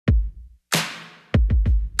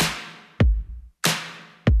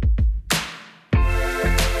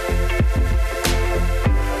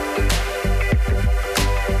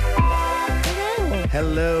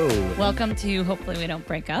Welcome to Hopefully We Don't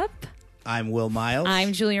Break Up. I'm Will Miles.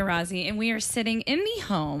 I'm Julia Rossi, and we are sitting in the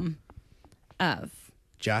home of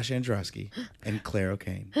Josh Androsky and Claire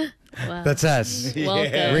O'Kane. Wow. That's us.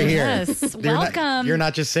 Welcome. We're here. Yes, welcome. You're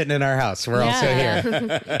not just sitting in our house. We're also here.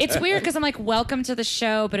 It's weird because I'm like, welcome to the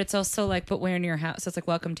show, but it's also like, but we're in your house. So it's like,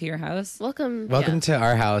 welcome to your house. Welcome. Welcome to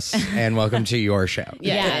our house and welcome to your show.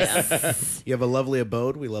 Yes. You have a lovely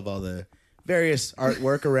abode. We love all the various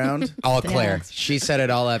artwork around. All Claire. Yeah. She set it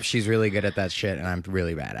all up. She's really good at that shit, and I'm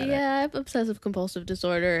really bad at it. Yeah, I have obsessive compulsive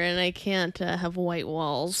disorder, and I can't have white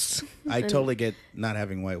walls, I totally get not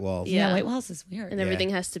having white walls. Yeah. Yeah, White Walls is weird. and everything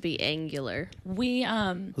has to be angular. We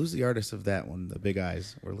Who's the artist of that one? The big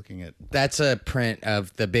eyes we're looking at. That's a print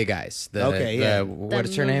of the Big Eyes. Okay, yeah. What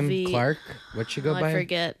is That her name? movie- Clark? What'd she go by? I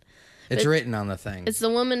forget. It's But- written on the thing. It's the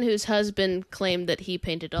woman whose husband claimed that he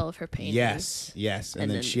painted all of her paintings. Yes. And,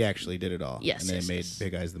 And then then- she actually did it all. Yes, And they yes, made yes.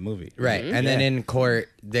 Big Eyes the movie. Right. And then Yeah. in court,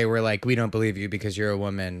 they were like, we don't believe you because you're a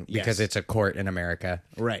woman, because Yes. it's a court in America.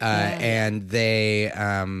 Right. And they,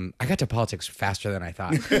 I got to politics faster than I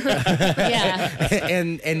thought. yeah.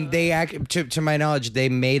 and they, to my knowledge, they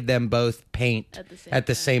made them both paint At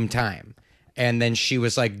the same same time. And then she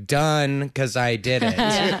was like, done, because I did it.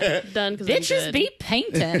 Yeah, done because Bitches be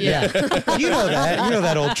painting. Yeah. You know that. You know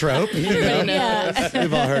that old trope. You know? Yeah.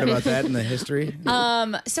 We've all heard about that in the history.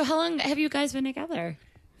 So how long have you guys been together?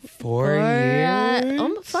 4 years?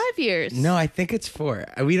 Almost 5 years. No, I think it's 4.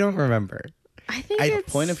 We don't remember. I think I-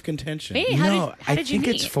 it's Point of contention. Wait, No, how I did you think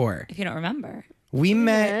meet? it's 4. If you don't remember. We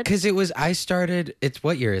met met- because I started,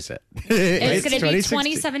 what year is it? It's going to be 2016.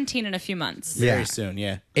 2017 in a few months. Very Yeah. soon,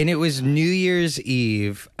 yeah. And it was New Year's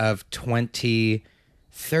Eve of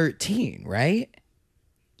 2013, right?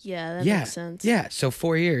 Yeah, that yeah. makes sense. Yeah. So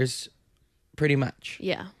 4 years, pretty much.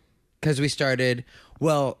 Yeah. Because we started,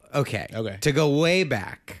 well, okay. Okay. To go way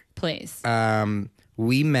back, Please.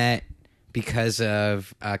 we met because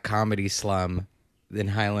of a comedy slum in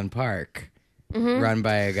Highland Park, run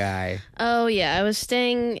by a guy. Oh yeah, I was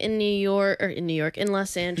staying in in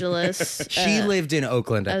Los Angeles. She lived in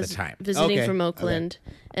Oakland I at was the time. visiting Okay, from Oakland,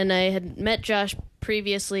 and I had met Josh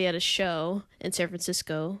previously at a show in San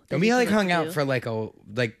Francisco. that And we he like came up hung to out do. for like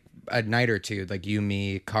a night or two, like you,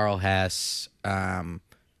 me, Carl Hess, then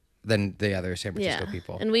the other San Francisco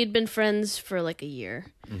people. and we'd been friends for like a year,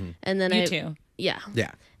 and then You I too. yeah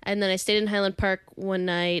Yeah. and then I stayed in Highland Park one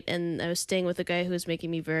night, and I was staying with a guy who was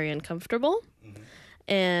making me very uncomfortable,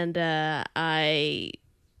 and I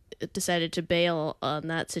decided to bail on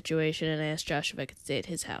that situation, and I asked Josh if I could stay at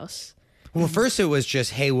his house. Well, first it was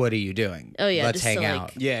just, hey, what are you doing? Oh yeah, Let's just hang to, out.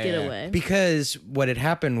 like, Yeah, get yeah. away. Because what had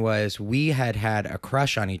happened was we had a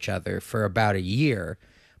crush on each other for about a year,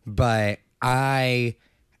 but I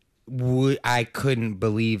couldn't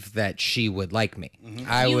believe that she would like me.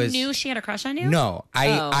 You knew she had a crush on you? No,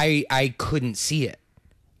 Oh. I couldn't see it.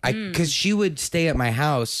 Because she would stay at my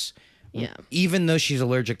house. Yeah. Even though she's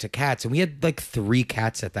allergic to cats, and we had like 3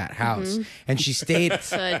 cats at that house, and she stayed,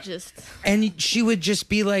 So I just and she would just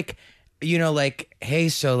be like, you know, like, hey,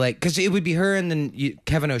 so like, because it would be her and then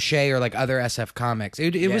Kevin O'Shea or like other SF comics.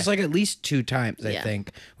 It was like at least 2 times, I Yeah.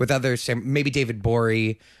 think, with others, maybe David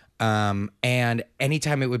Bory. And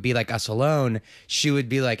anytime it would be like us alone, she would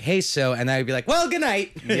be like, hey, so, and I would be like, well, good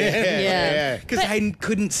night. Yeah. Because I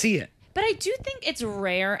couldn't see it. But I do think it's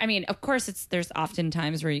rare. I mean, of course, there's often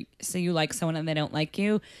times where you like someone and they don't like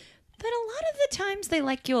you. But a lot of the times they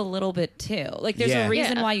like you a little bit too. Like there's Yeah. a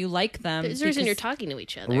reason Yeah. why you like them. there's a reason you're because- talking to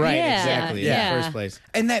each other. Right, Yeah, exactly. yeah. In the first place.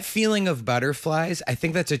 And that feeling of butterflies, I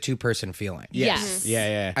think that's a 2-person feeling. Yes.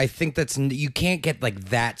 Yeah. I think you can't get like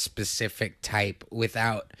that specific type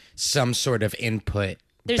without some sort of input.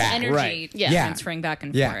 There's back. energy Right. Yeah. transferring back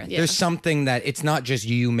and Yeah. forth. Yeah. There's something that it's not just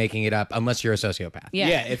you making it up unless you're a sociopath.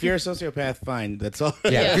 Yeah. If you're a sociopath, fine. That's all.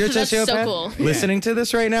 Yeah, if you're a That's so sociopath cool. listening to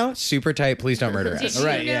this right now, super tight, please don't murder Did us. you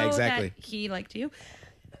Right, know yeah, exactly. that he liked you?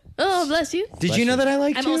 Oh, bless you. Did you know that I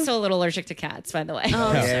liked I'm you? also a little allergic to cats, by the way.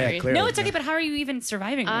 Oh, Yeah, sorry. clearly. No, it's okay. But how are you even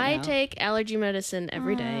surviving? Right I now? take allergy medicine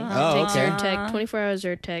every day. Oh, I take okay. Zyrtec, 24-hour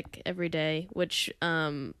Zyrtec every day, which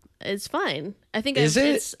is fine. I think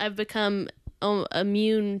Is I've become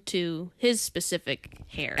immune to his specific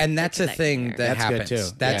hair. And that's a thing hair. that That's good,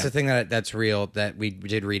 happens. too. That's Yeah. a thing that's real that we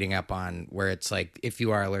did reading up on, where it's like if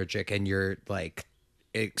you are allergic and you're like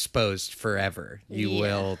exposed forever, you Yeah.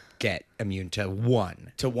 will get immune to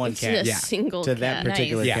one. To one It's cat. a Yeah. single To cat. that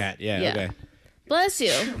particular Nice. cat. Yeah. Yeah. Okay. Bless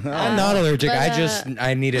you. I'm not allergic. but,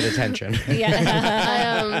 I needed attention.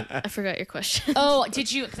 Yeah. I forgot your question. Oh,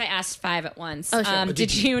 did you? Because I asked 5 at once. Oh, sure.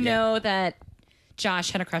 Did you know that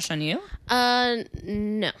Josh had a crush on you?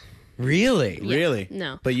 No. Really? Really?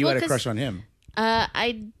 No. But you Well, had a 'cause- crush on him.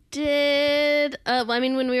 I did. I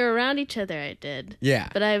mean, when we were around each other, I did. Yeah.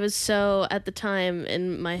 But I was so, at the time,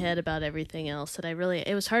 in my head about everything else that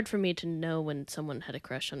it was hard for me to know when someone had a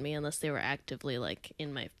crush on me unless they were actively, like,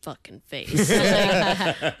 in my fucking face.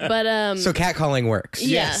 So catcalling works.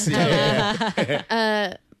 yeah.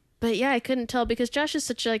 Yes. But yeah, I couldn't tell because Josh is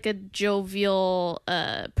such like a jovial,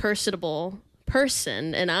 personable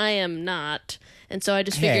person, and I am not. And so I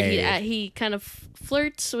just figured Hey. he kind of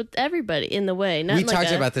flirts with everybody in the way. Not We like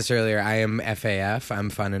talked about this earlier. I am FAF.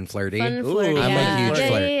 I'm fun and flirty. fun and Ooh, flirty. I'm Yeah. a huge Yeah,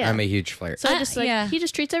 flirt. yeah, yeah. I'm a huge flirt. So I just like yeah. he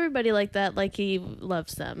just treats everybody like that, like he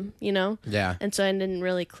loves them, you know. Yeah. And so I didn't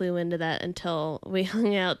really clue into that until we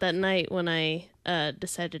hung out that night when I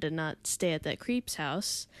decided to not stay at that creep's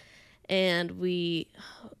house, and we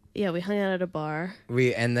hung out at a bar.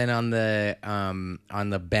 And then on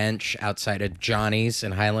the bench outside of Johnny's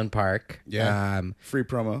in Highland Park. Yeah. Free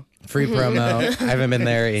promo. Free promo. I haven't been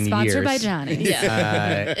there in Sponsored years. by Johnny.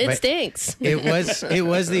 Yeah, it but stinks. it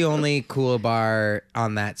was the only cool bar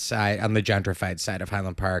on that side, on the gentrified side of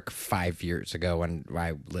Highland Park 5 years ago when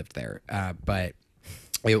I lived there. But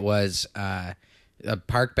it was a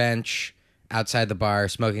park bench outside the bar,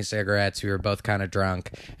 smoking cigarettes. We were both kind of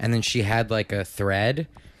drunk, and then she had like a thread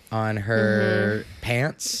on her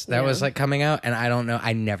pants that was like coming out, and I don't know,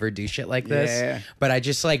 I never do shit like this, Yeah. but I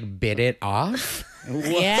just like bit it off.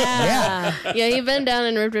 Yeah. Yeah, he bent down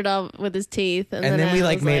and ripped it off with his teeth, And then I we was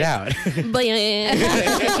like made out. "Bling."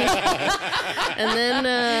 And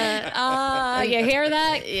then You hear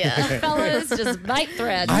that? yeah. Fellas, just bite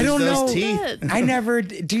threads. I don't Those know. teeth. I never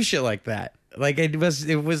do shit like that. Like it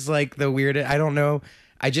was like the weirdest. I don't know.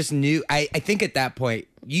 I just knew. I think at that point,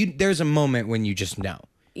 there's a moment when you just know.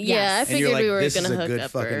 Yeah, Yes. I And figured you're like, we were this gonna is a hook good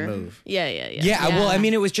up. fucking or... move. Yeah. Yeah. Well, I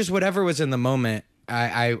mean, it was just whatever was in the moment.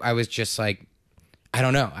 I was just like, I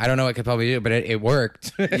don't know. I don't know what I could probably do, but it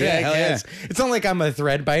worked. Yeah, hell yeah. It's not like I'm a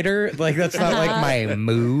thread biter. Like that's not like my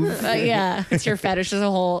move. Yeah, it's your fetish. There's a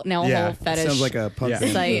whole Yeah. fetish. Sounds like a punk Yeah.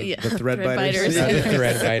 band, Site. the, Yeah. the thread Thread biters. biters. The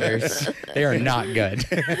thread biters. They are not good.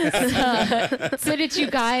 So did you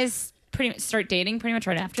guys pretty much start dating pretty much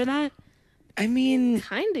right after that? I mean,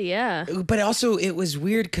 Kinda, yeah. but also it was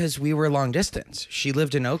weird because we were long distance. She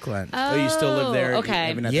lived in Oakland. Oh, you still live there?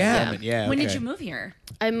 Okay. Even at Yeah. The moment. Yeah. When did okay. you move here?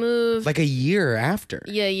 I moved Like a year after.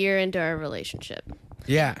 a year into our relationship.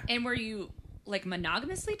 Yeah. And were you like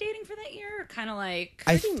monogamously dating for that year? Kind of like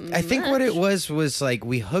I think what it was like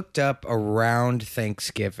we hooked up around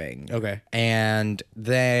Thanksgiving. Okay. And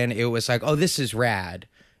then it was like, oh, this is rad.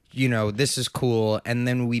 You know, this is cool. And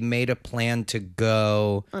then we made a plan to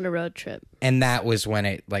go, On a road trip. and that was when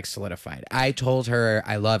it like solidified. I told her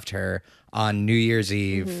I loved her on New Year's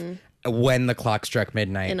Eve when the clock struck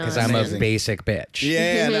midnight In because I'm a Austin. basic bitch.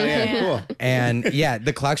 Yeah. No, yeah. Cool. And yeah,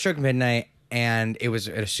 the clock struck midnight and it was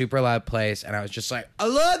at a super loud place and I was just like, I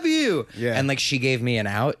love you. Yeah. And like she gave me an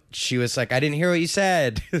out. She was like, I didn't hear what you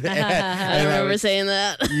said. I remember saying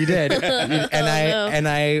that. You did. And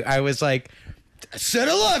no. I was like, I said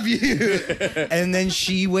I love you. And then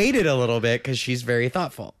she waited a little bit because she's very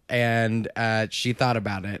thoughtful. And she thought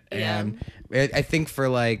about it. Yeah. And I think for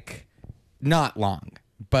like not long,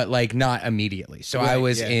 but like not immediately. So I Right,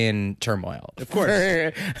 was yeah. in turmoil. Of course.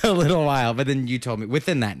 For a little while. But then you told me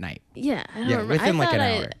within that night. Yeah, I don't Yeah, remember. within I like thought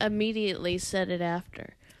an hour. I immediately said it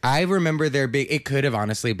after. I remember there being, it could have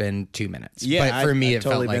honestly been 2 minutes. Yeah, But for me, I've it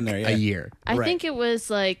totally felt like been there, yeah. a year. I Right. think it was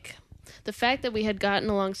like the fact that we had gotten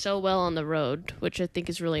along so well on the road, which I think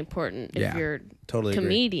is really important if Yeah, you're totally agree.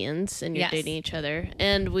 comedians and you're Yes. dating each other.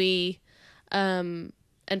 And we,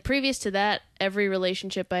 and previous to that, every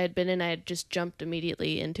relationship I had been in, I had just jumped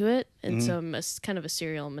immediately into it, and so I'm kind of a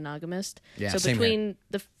serial monogamist. Yeah, so same between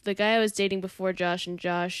the guy I was dating before Josh and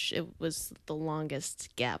Josh, it was the longest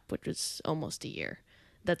gap, which was almost a year.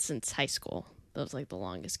 That's since high school. That was like the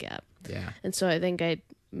longest gap. Yeah. And so I think I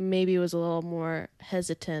maybe was a little more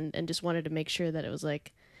hesitant and just wanted to make sure that it was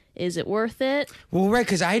like, is it worth it? Well, right,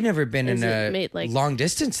 because I had never been Is in it a made, like- long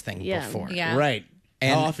distance thing Yeah. before. yeah. Right.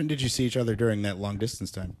 And- How often did you see each other during that long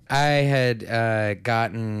distance time? I had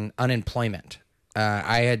gotten unemployment.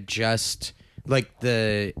 I had just like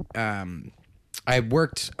I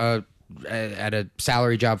worked at a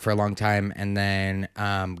salary job for a long time, and then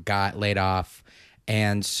got laid off.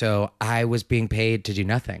 And so I was being paid to do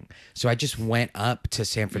nothing. So I just went up to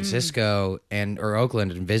San Francisco or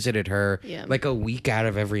Oakland and visited her Yeah. like a week out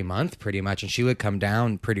of every month pretty much. And she would come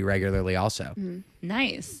down pretty regularly also.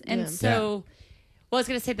 Nice. And Yeah. so, well, I was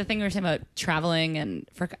going to say the thing we were saying about traveling and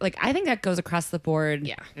for like, I think that goes across the board.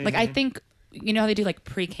 Yeah. Like, I think, you know how they do like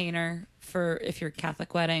pre-caner for if you're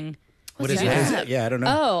Catholic wedding? What is What that? is it? Yeah, I don't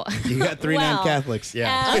know. Oh, You got three Well, non-Catholics.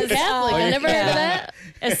 Yeah. as, Catholic. I never heard of that.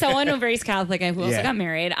 As someone who raised Catholic and who also Yeah. got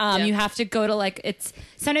married, you have to go to like it's.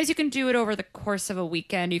 Sometimes you can do it over the course of a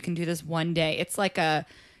weekend. You can do this one day. It's like a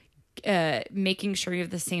making sure you have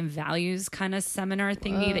the same values kind of seminar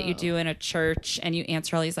thingy that you do in a church, and you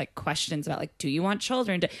answer all these like questions about like, do you want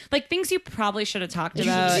children? Like things you probably should have talked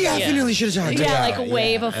about. Definitely should have talked Yeah, about. like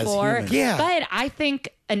way yeah, as before. humans. Yeah. But I think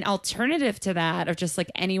an alternative to that of just like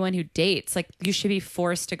anyone who dates, like you should be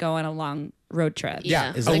forced to go on a long road trip.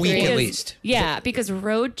 Yeah, Is a it week cool? at Because- least. Yeah, because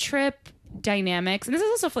road trip dynamics, and this is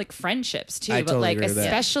also for like friendships too, I but totally like agree with that.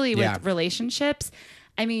 especially with Yeah. relationships.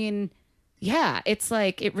 I mean, yeah, it's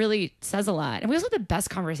like it really says a lot. And we also have the best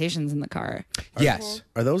conversations in the car. Yes.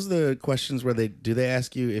 Are those the questions where they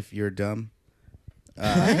ask you if you're dumb?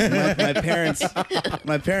 My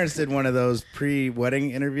parents did one of those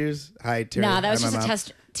pre-wedding interviews. Hi, Terry. Nah, that was Hi, my just a mom.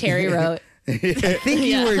 test Terry wrote. I think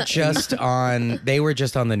you were just on. They were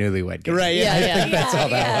just on the Newlywed Game. Right. Yeah. Yeah, yeah. That's all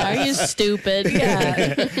that Are you stupid?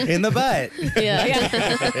 Yeah. in the butt.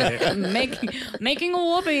 Yeah. making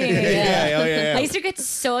whoopee. Yeah. Oh yeah. I used to get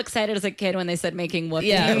so excited as a kid when they said making whoopee.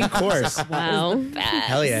 Yeah. Of course. Wow.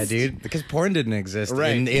 Hell yeah, dude! Because porn didn't exist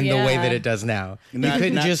Right. in the way Yeah. that it does now. Not- you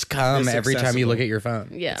couldn't not just come this every time you accessible. look at your phone.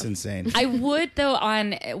 Yeah. It's insane. I would though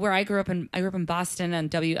on where I grew up in Boston on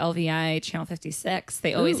WLVI channel 56.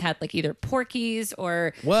 They always had like either Porky's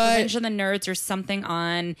or What? Revenge of the Nerds or something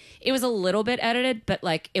on. It was a little bit edited, but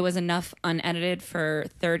like it was enough unedited for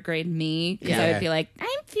third grade me because I Yeah. would be like,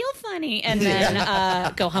 I feel funny, and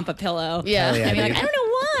then go hump a pillow. Yeah. Hell yeah, I'd be like, dude. I don't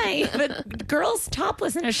know why, but girls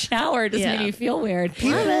topless in a shower just Yeah. made me feel weird.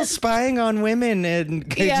 People spying on women and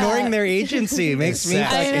Yeah. ignoring their agency makes me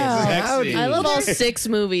Exactly. fucking Exactly. rowdy. I love all 6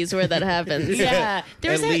 movies where that happens. Yeah,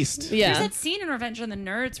 there's At that, least. Yeah. There's that scene in Revenge of the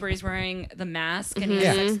Nerds where he's wearing the mask and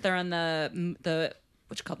Mm-hmm. he's they're on the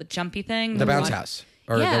what you call the jumpy thing, The bounce water- house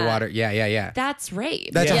or Yeah. the water. Yeah. That's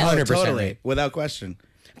rape. That's Yeah, 100% totally, right. without question.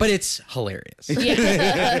 But it's hilarious. But In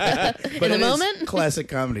the it is moment? classic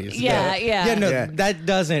comedies. yeah. Yeah, no, Yeah. that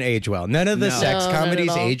doesn't age well. None of the No. sex No, not at comedies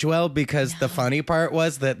all. age well because the funny part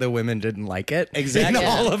was that the women didn't like it. Exactly. In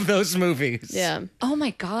all of those movies. Yeah. Oh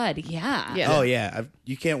my god, yeah. Yeah. Oh yeah,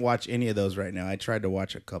 you can't watch any of those right now. I tried to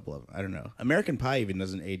watch a couple of them. I don't know. American Pie even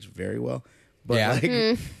doesn't age very well, but Yeah.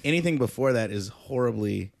 like anything before that is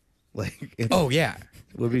horribly like. It Oh yeah.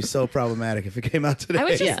 would be so problematic if it came out today. I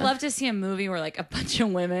would just Yeah. love to see a movie where like a bunch of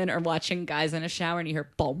women are watching guys in a shower and you hear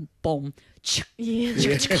boom, boom, Yeah.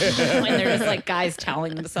 and they're just like guys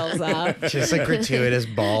toweling themselves up. Just like gratuitous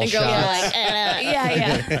ball And girls are shots. like,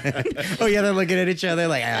 yeah. Oh yeah, they're looking at each other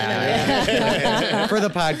like. "Ah." For the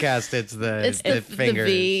podcast, it's the finger.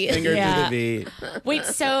 V. Finger Yeah. to the V. Wait,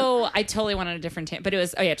 so I totally went on a different tangent, but it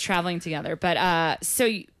was traveling together. But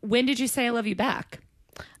when did you say I love you back?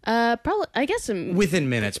 Probably. I guess Within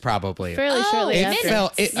minutes, probably. fairly shortly It after.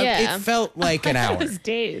 felt Yeah. it felt like an hour. It was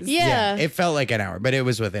days. Yeah. It felt like an hour, but it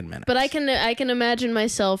was within minutes. But I can imagine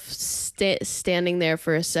myself standing there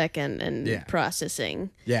for a second and Yeah. processing.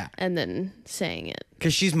 Yeah. And then saying it.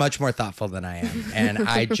 Because she's much more thoughtful than I am, and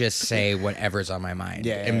I just say whatever's on my mind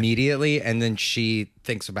Yeah. immediately, and then she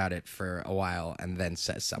thinks about it for a while and then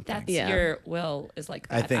says something. That's Yeah. your Will is like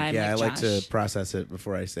that. I think I'm I like to Josh. process it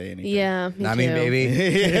before I say anything. Yeah. Me Not too. me,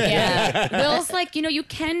 baby. Yeah. Will's like, you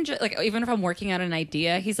can like even if I'm working out an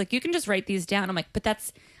idea, he's like, you can just write these down. I'm like, but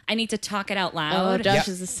I need to talk it out Oh, loud. Josh Yep.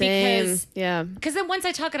 is the same. Because- Yeah. Because then once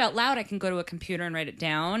I talk it out loud, I can go to a computer and write it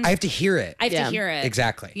down. I have to hear it. I have Yeah. to hear it.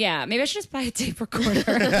 Exactly. Yeah. Maybe I should just buy a tape recorder.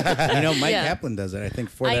 Mike Yeah. Kaplan does it. I think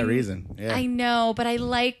for that reason. Yeah. I know, but I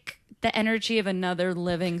like the energy of another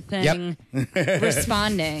living thing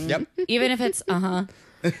responding. Yep. Even if it's Yeah,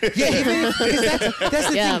 even because that's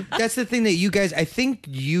the Yeah. thing. That's the thing that you guys, I think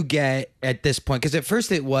you get at this point. Because at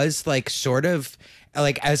first it was like sort of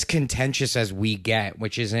like as contentious as we get,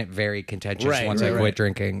 which isn't very contentious Right, once I right, quit right.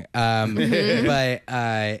 drinking. But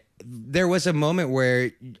there was a moment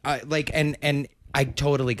where, and I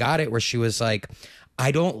totally got it, where she was like,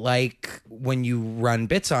 I don't like when you run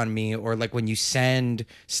bits on me or like when you send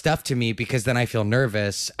stuff to me because then I feel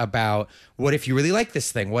nervous about what if you really like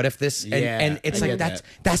this thing? What if this and it's I like get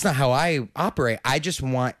that's not how I operate. I just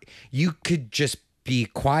want you could just be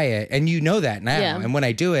quiet and you know that now. Yeah. And when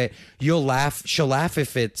I do it, you'll laugh. She'll laugh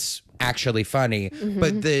if it's actually funny.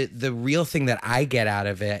 But the real thing that I get out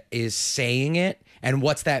of it is saying it. And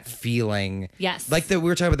what's that feeling? Yes. Like we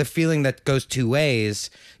were talking about the feeling that goes two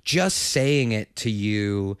ways. Just saying it to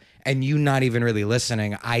you and you not even really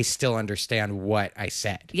listening, I still understand what I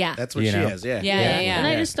said. yeah. That's what You she know? has. Yeah. Yeah. And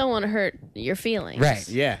I just don't want to hurt your feelings. Right.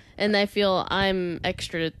 Yeah. And I feel I'm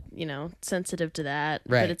extra sensitive to that.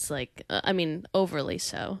 Right. But it's like, I mean, overly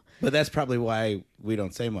so. But that's probably why we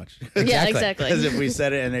don't say much. Yeah, Exactly. exactly. Because if we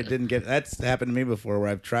said it and it didn't get, that's happened to me before where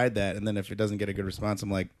I've tried that, and then if it doesn't get a good response,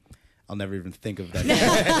 I'm like, I'll never even think of that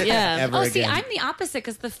Yeah. ever Oh, again. see, I'm the opposite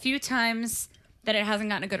because the few times that it hasn't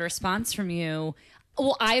gotten a good response from you,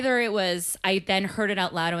 well, either it was I then heard it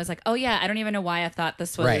out loud and was like, oh yeah, I don't even know why I thought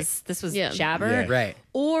this was Right. Yeah. jabber, Yeah. Right.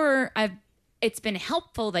 or it's been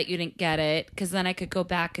helpful that you didn't get it because then I could go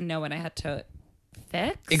back and know what I had to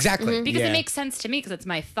fix. Exactly. Because Yeah. it makes sense to me because it's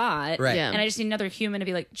my thought. Right. Yeah. And I just need another human to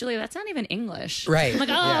be like, Julia, that's not even English. Right. I'm like,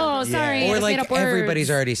 oh, sorry. I Or just made like up words. everybody's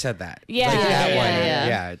already said that. Yeah. Like that Yeah, one. yeah.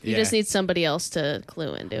 Yeah. You just need somebody else to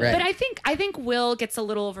clue into Right. it. But I think Will gets a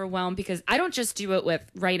little overwhelmed because I don't just do it with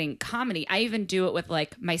writing comedy. I even do it with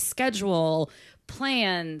like my schedule,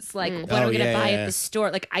 plans, like what Oh, I'm gonna yeah, buy yeah, at yeah. the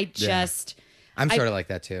store. Like I just I'm sort of like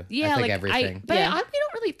that too. yeah, I think like everything. but Yeah. I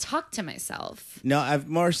don't really talk to myself. No, I've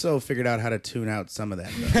more so figured out how to tune out some of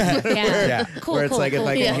that. Though. Yeah, cool. Where it's cool, like cool, if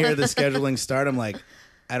I cool. can hear the scheduling start, I'm like,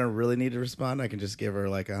 I don't really need to respond. I can just give her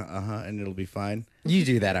like a and it'll be fine. You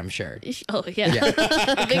do that, I'm sure. Oh, yeah.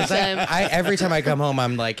 Big time. I every time I come home,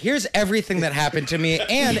 I'm like, here's everything that happened to me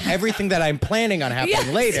and everything that I'm planning on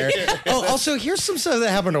happening later. Oh, also, here's some stuff that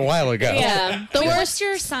happened a while ago. Yeah. The worst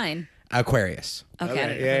your sign. Aquarius. Okay, Okay, I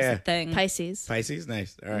don't know yeah, if there's yeah. a thing. Pisces. Pisces,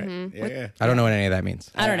 nice. All right. Yeah. I don't know what any of that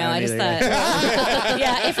means. I don't know. I I don't just either, thought,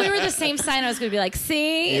 yeah. If we were the same sign, I was gonna be like,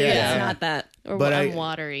 see, Yeah. it's not that. Or But I'm I-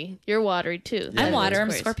 watery. You're watery too. I'm water. I'm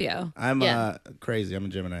Aquarius. Scorpio. I'm Yeah. crazy. I'm a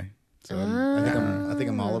Gemini. So I think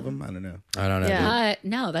I'm all of them. I don't know. I don't know. Yeah.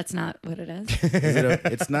 No, that's not what it is. Is it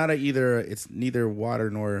it's not it's neither water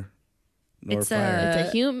nor It's fire. It's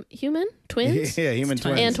a human? Twins? Yeah, human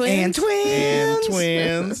twins. And twins? And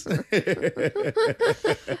twins. And twins.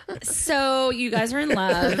 So you guys are in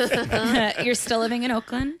love. You're still living in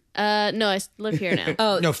Oakland. No, I live here now.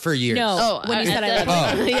 Oh No, for years. no! Oh, when you said I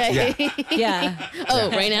thought- love, yeah. yeah, Oh,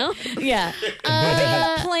 right now? yeah. Do you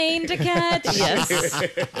have a plane to catch? Yes.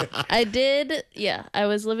 I did. Yeah, I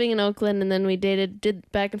was living in Oakland, and then we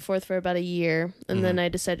did back and forth for about a year, and then I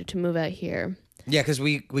decided to move out here. Yeah, because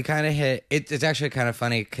we kind of hit. It's actually kind of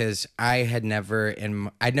funny because I'd never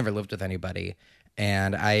lived with anybody,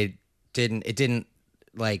 and It didn't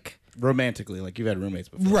like. Romantically, like you've had roommates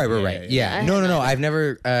before. Right. Yeah. No. I've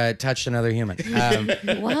never touched another human.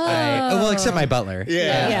 Whoa. Well, except my butler.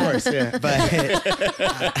 Yeah, Yeah. of course. Yeah.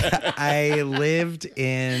 But I lived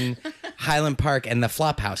in Highland Park and the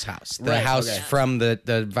Flophouse house, the Right, house okay. from the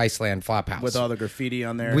Viceland Flophouse. With all the graffiti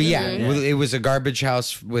on there. It was a garbage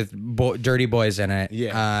house with dirty boys in it.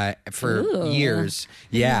 Yeah. For Ooh. years.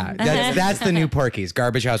 Yeah, that's the new Porky's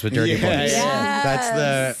garbage house with dirty Yeah, boys. yeah. That's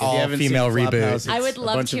the If you haven't seen all-female Flophouse, reboot. it's I would a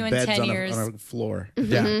love bunch to of in beds 10 on years. on a floor.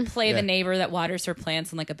 Yeah. Play the neighbor that waters her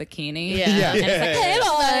plants in like a bikini. Yeah. And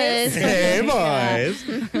it's like, hey boys.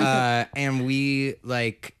 Hey boys. And we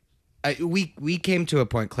we came to a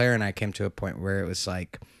point. Claire and I came to a point where it was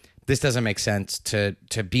like, this doesn't make sense to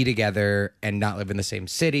be together and not live in the same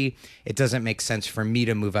city. It doesn't make sense for me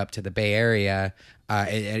to move up to the Bay Area.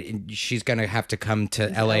 She's gonna have to come to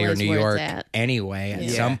LA or LA's New where it's York at. anyway at Yeah.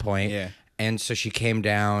 some point. Yeah. And so she came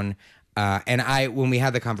down. And when we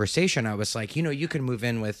had the conversation, I was like, you can move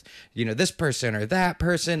in with, this person or that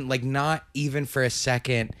person, like not even for a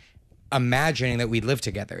second imagining that we'd live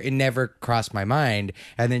together. It never crossed my mind.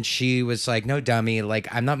 And then she was like, no, dummy,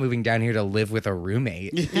 like I'm not moving down here to live with a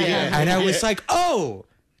roommate. Yeah. And I was like, oh,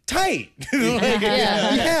 tight. Like,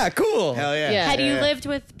 yeah, cool. Hell yeah. Yeah. Had you Yeah. lived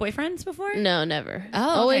with boyfriends before? No, never.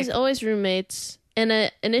 Oh, okay. Always roommates.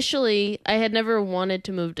 And initially, I had never wanted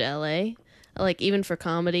to move to LA. Like even for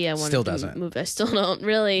comedy, I wanted Still to doesn't. move. I still don't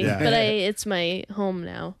really, Yeah. but it's my home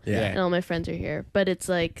now. Yeah. And all my friends are here. But it's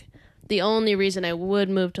like the only reason I would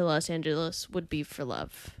move to Los Angeles would be for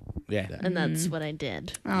love, Yeah. and that's what I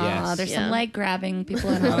did. Aw, Yes. there's Yeah. some leg grabbing people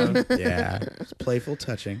at home. Yeah. It's playful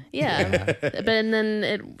touching. Yeah, and then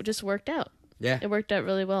it just worked out. Yeah. It worked out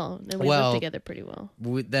really well, and we Well, lived together pretty well.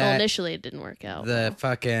 With Well, that, initially, it didn't work out. the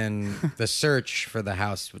the search for the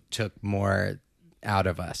house took more out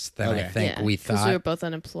of us than I Okay. think we because thought. we were both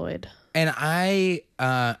unemployed. And I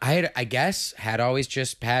had always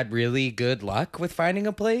just had really good luck with finding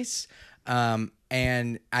a place. And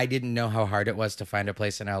I didn't know how hard it was to find a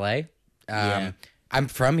place in LA. Yeah. I'm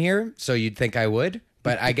from here, so you'd think I would,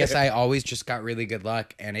 but I guess I always just got really good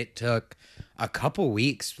luck, and it took a couple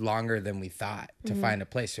weeks longer than we thought to find a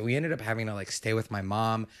place. So we ended up having to like stay with my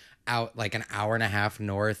mom out like an hour and a half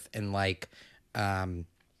north in like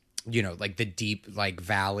like the deep like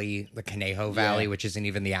valley, the Conejo Valley, which isn't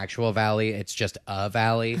even the actual valley. It's just a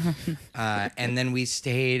valley. And then we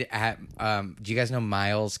stayed at, do you guys know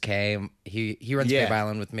Miles K? He runs Yeah. Cave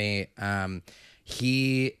Island with me.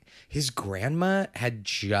 His grandma had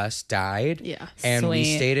just died. Yeah. And we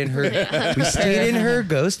Sweet. stayed in her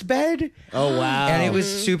ghost bed. Oh wow! And it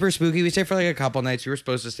was super spooky. We stayed for like a couple nights. We were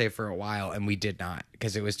supposed to stay for a while, and we did not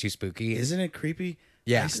because it was too spooky. Isn't it creepy?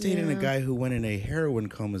 Yeah. I stayed in a guy who went in a heroin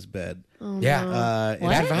coma's bed. Yeah.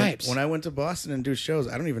 Bad vibes. When I went to Boston and do shows,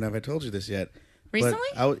 I don't even know if I told you this yet. but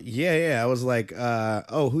Recently? Yeah. I was like,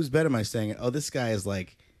 oh, whose bed am I staying in? Oh, this guy is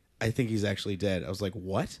like, I think he's actually dead. I was like,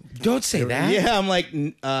 what? Don't say that. Yeah, I'm like,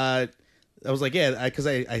 I was like, yeah, because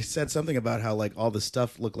I said something about how like all the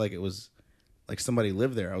stuff looked like it was like somebody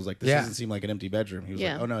lived there. I was like, this doesn't seem like an empty bedroom. He was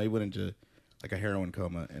Yeah. like, oh no, he went into like a heroin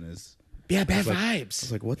coma and is. Yeah, bad I vibes.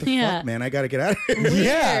 was like, what the Yeah. fuck, man? I got to get out of here.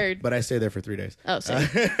 Weird. But I stayed there for 3 days. Oh, sorry.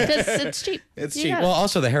 Because it's cheap. It's You cheap. got it. Well,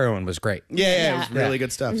 also the heroin was great. Yeah, it was Yeah. really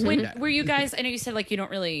good stuff. So, When were you guys? I know you said like you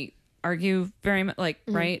don't really argue very much, like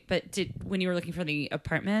right? But when you were looking for the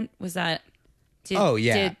apartment, was that? Oh,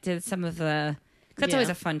 yeah. Did some of the? 'Cause that's Yeah. always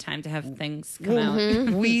a fun time to have things come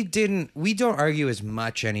out. we don't argue as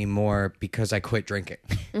much anymore because I quit drinking.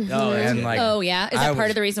 oh, And like, Oh yeah, is I that part was-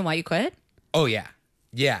 of the reason why you quit? Oh yeah.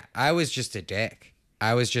 Yeah. I was just a dick.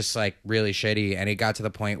 I was just like really shitty. And it got to the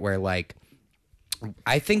point where like,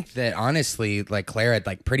 I think that honestly, like Claire had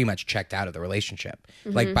like pretty much checked out of the relationship.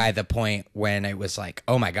 Like by the point when it was like,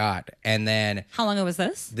 oh my God. And then How long ago was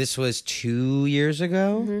this? this was 2 years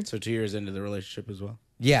ago. so 2 years into the relationship as well.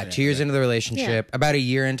 Yeah, 2 years into the relationship, about a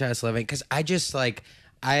year into us living, because I just like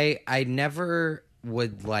I never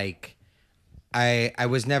would like I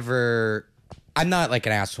was never I'm not like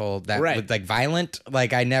an asshole that Right. would like violent.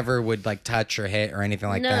 Like I never would like touch or hit or anything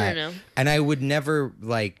like No, that. no. And I would never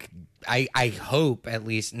like I hope at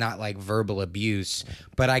least not like verbal abuse,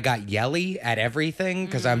 but I got yelly at everything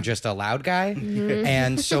because I'm just a loud guy.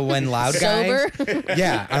 And so when loud guy,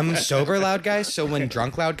 yeah, I'm sober loud guy. So when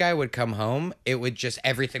drunk loud guy would come home, it would just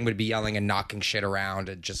everything would be yelling and knocking shit around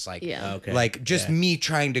and just like Yeah. Okay. like just Yeah. me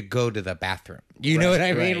trying to go to the bathroom. You know what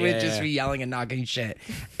I mean? right, With yeah, just yeah. me yelling and knocking shit.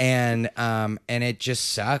 And it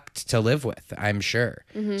just sucked to live with, I'm sure.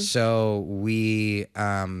 So we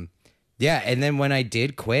yeah, and then when I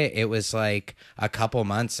did quit, it was like a couple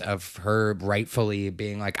months of her rightfully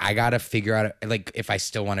being like, I gotta figure out like if I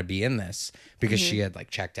still want to be in this because she had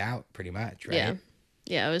like checked out pretty much, right? Yeah.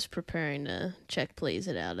 Yeah, I was preparing to check please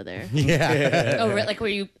it out of there. Yeah. Oh, like were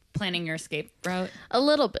you planning your escape route? A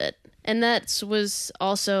little bit. And that's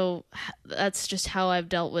just how I've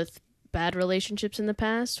dealt with bad relationships in the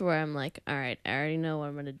past where I'm like, all right, I already know what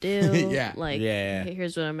I'm going to do. Yeah. Like, Yeah.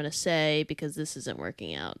 here's what I'm going to say because this isn't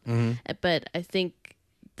working out. Mm-hmm. But I think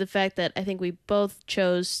the fact that I think we both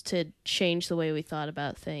chose to change the way we thought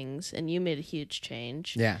about things, and you made a huge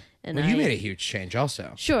change. Yeah. And well, you I- made a huge change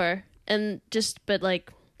also. Sure. And but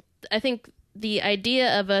like, I think the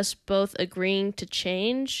idea of us both agreeing to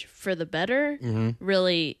change for the better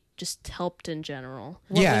really just helped in general.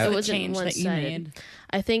 Yeah. It The wasn't change that you one-sided. made.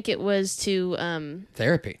 I think it was to,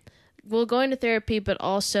 Therapy. going to therapy, but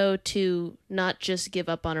also to not just give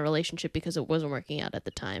up on a relationship because it wasn't working out at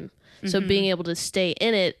the time. So being able to stay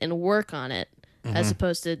in it and work on it as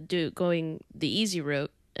opposed to going the easy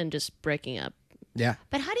route and just breaking up. Yeah.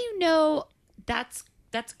 But how do you know that's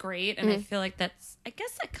great? And I feel like I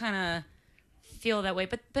guess I kind of feel that way.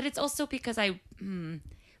 But it's also because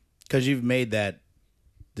Because you've made that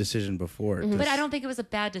decision before. But I don't think it was a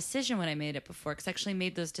bad decision when I made it before, because I actually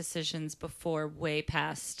made those decisions before way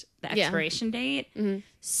past the Yeah. expiration date.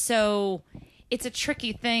 So it's a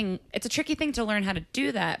tricky thing. It's a tricky thing to learn how to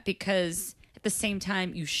do that, because at the same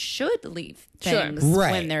time you should leave Sure. things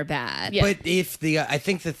Right. when they're bad. Yeah. But if I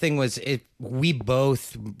think the thing was, we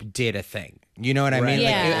both did a thing. You know what I mean? Right.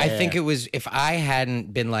 Yeah. Like, I think it was, if I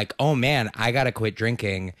hadn't been like, oh man, I gotta quit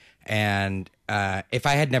drinking, and if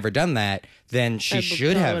I had never done that, then she I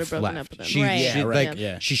should probably have would've broken up left. with him. She, Right. she Yeah, right. like,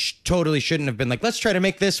 Yeah. she totally shouldn't have been like, let's try to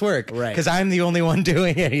make this work, Right. Because I'm the only one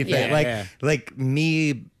doing anything. Yeah. Like, Yeah. like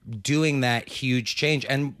me doing that huge change.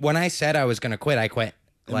 And when I said I was gonna quit, I quit.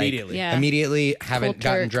 Like, Immediately. Yeah. Immediately, haven't Cold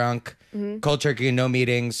gotten turk. drunk. Cold turkey, no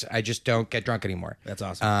meetings. I just don't get drunk anymore. That's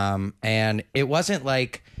awesome. And it wasn't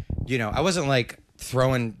like, I wasn't like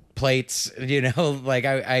throwing plates, like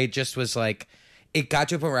I just was like, it got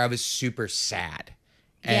to a point where I was super sad.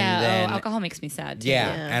 And Yeah. then, Alcohol makes me sad too.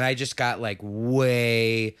 yeah, Yeah. and I just got like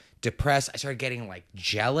way depressed. I started getting like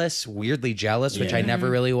jealous, weirdly jealous, which I never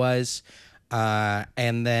really was.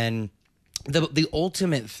 And then the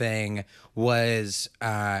ultimate thing was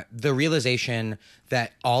the realization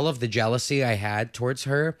that all of the jealousy I had towards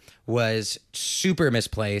her was super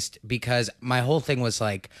misplaced, because my whole thing was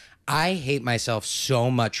like, I hate myself so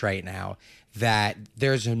much right now that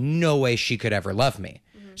there's no way she could ever love me.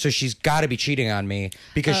 So she's got to be cheating on me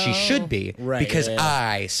because she should be, Right, because yeah.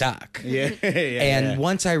 I suck. Yeah, And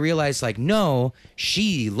once I realized, like, no,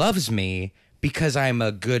 she loves me because I'm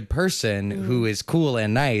a good person who is cool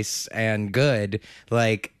and nice and good,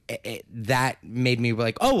 like, that made me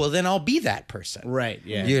like, oh, well, then I'll be that person. Right,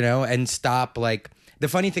 yeah. You know, and stop, like, the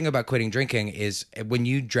funny thing about quitting drinking is when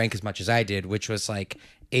you drank as much as I did, which was like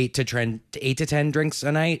 8 to 10 drinks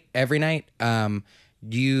a night, every night,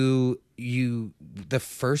 the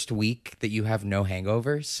first week that you have no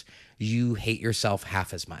hangovers, you hate yourself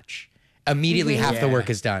half as much. Immediately half the Yeah. work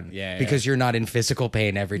is done. Yeah, because you're not in physical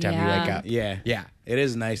pain every time you Yeah. wake up. Yeah. Yeah. It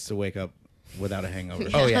is nice to wake up without a hangover.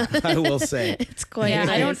 Oh yeah. I will say. It's quite Yeah,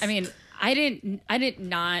 nice. I did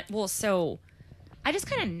not. Well, so I just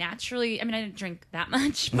kind of naturally. I mean, I didn't drink that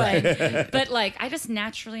much, but like I just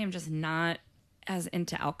naturally am just not as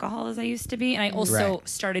into alcohol as I used to be, and I also Right.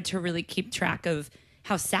 started to really keep track of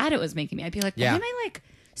how sad it was making me. I'd be like, why Yeah. am I like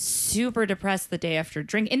super depressed the day after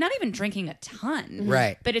drinking, and not even drinking a ton,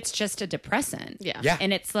 Right. But it's just a depressant, Yeah. Yeah.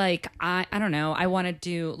 And it's like I don't know. I want to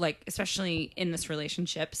do like, especially in this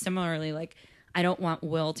relationship. Similarly, like I don't want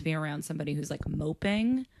Will to be around somebody who's like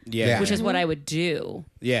moping. Yeah. Which is what I would do.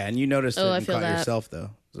 Yeah, and you noticed it Oh, I and feel caught that. yourself though.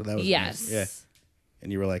 So that was Yes. nice. Yeah.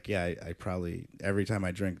 And you were like, yeah, I probably every time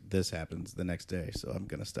I drink this happens the next day, so I'm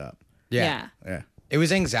gonna stop. Yeah. Yeah. It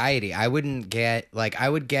was anxiety. I would get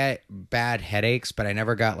bad headaches, but I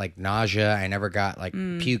never got like nausea. I never got like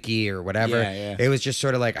pukey or whatever. Yeah, yeah. It was just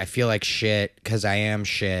sort of like I feel like shit because I am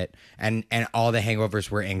shit, and all the hangovers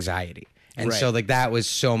were anxiety. And so Right. like that was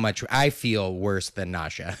so much. I feel worse than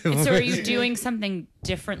nausea. So are you doing something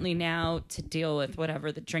differently now to deal with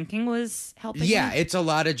whatever the drinking was helping? Yeah, you? it's a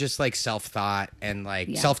lot of just like self-thought and like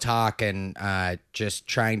Yeah. self-talk and just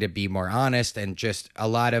trying to be more honest, and just a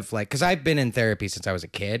lot of like, because I've been in therapy since I was a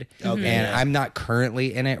kid, Okay. and Yeah. I'm not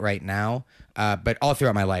currently in it right now, but all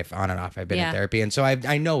throughout my life, on and off, I've been in Yeah. therapy, and so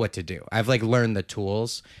I know what to do. I've like learned the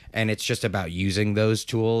tools, and it's just about using those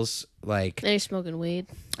tools. Like, Now you're smoking weed.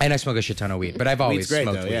 and I smoke a shit ton of weed, but I've always Weed's great,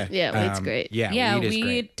 smoked though, weed. yeah. Yeah, weed's great. Yeah, Yeah, weed is weed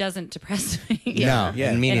great. doesn't depress me. No, Yeah.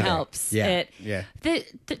 and me It neither. helps. Yeah. Yeah. The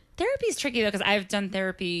therapy's tricky though, because I've done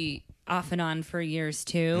therapy off and on for years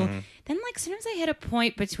too. Mm-hmm. Then like sometimes I hit a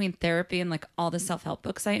point between therapy and like all the self-help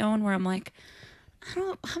books I own where I'm like, I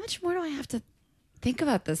don't, how much more do I have to think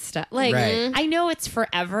about this stuff? Like Right. I know it's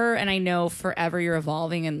forever, and I know forever you're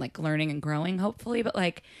evolving and like learning and growing, hopefully, but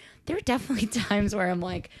like there are definitely times where I'm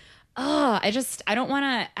like, oh, I don't want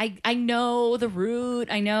to. I know the root.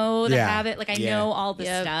 I know the Yeah. habit. Like I Yeah. know all the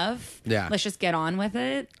Yep. stuff. Yeah. Let's just get on with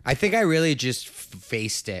it. I think I really just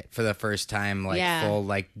faced it for the first time, like Yeah. full,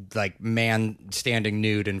 like man standing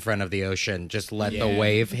nude in front of the ocean. Just let the Yeah.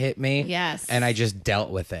 wave hit me. Yes. And I just dealt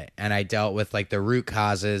with it, and I dealt with like the root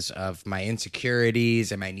causes of my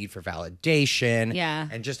insecurities and my need for validation. Yeah.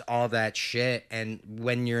 and just all that shit. And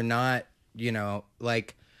when you're not,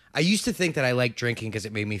 like, I used to think that I liked drinking because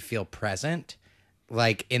it made me feel present,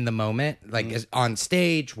 like in the moment, like as on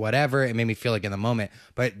stage, whatever. It made me feel like in the moment.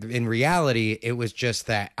 But in reality, it was just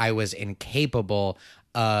that I was incapable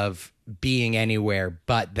of being anywhere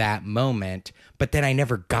but that moment. But then I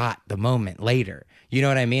never got the moment later. You know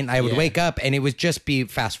what I mean? I would Yeah. wake up and it would just be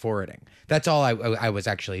fast forwarding. That's all I was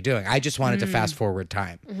actually doing. I just wanted to fast forward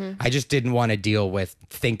time. I just didn't want to deal with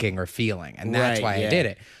thinking or feeling. And that's Right, why I yeah. did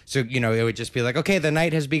it. So, it would just be like, okay, the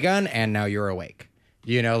night has begun and now you're awake.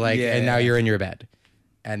 And now Yeah. you're in your bed.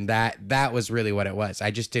 And that was really what it was.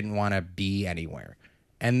 I just didn't want to be anywhere.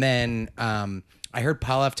 And then I heard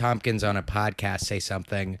Paul F. Tompkins on a podcast say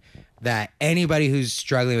something that anybody who's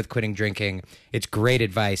struggling with quitting drinking, it's great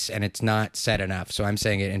advice and it's not said enough. So I'm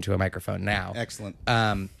saying it into a microphone now. Excellent.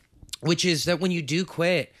 Which is that when you do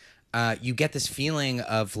quit, you get this feeling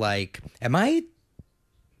of like, am I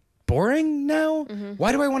boring now?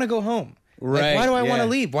 Why do I want to go home? Like, Right, why do I want to yeah.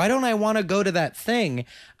 leave? Why don't I want to go to that thing?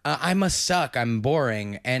 I must suck. I'm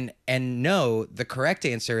boring. And no, the correct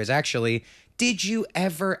answer is actually, did you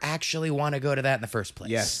ever actually want to go to that in the first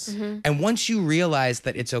place? Yes. And once you realize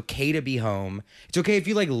that it's okay to be home, it's okay if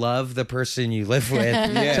you like love the person you live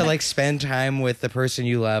with to like spend time with the person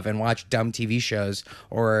you love and watch dumb TV shows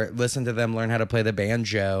or listen to them learn how to play the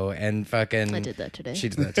banjo and fucking. I did that today. She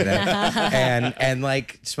did that today. and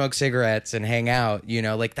like smoke cigarettes and hang out,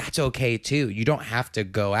 like that's okay too. You don't have to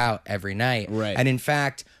go out every night. Right. And in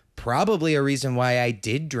fact, probably a reason why I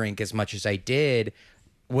did drink as much as I did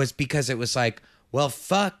was because it was like, well,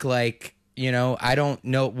 fuck, like, you know, I don't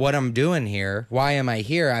know what I'm doing here. Why am I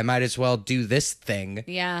here? I might as well do this thing.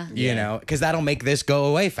 Yeah. You know, because that'll make this go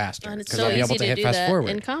away faster. And it's Because so I'll be easy able to to hit do fast that forward.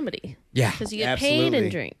 in comedy. Yeah, Because you get paid Absolutely.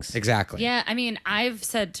 in drinks. exactly. Yeah, I mean, I've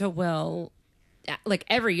said to Will, like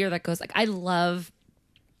every year that goes, like I love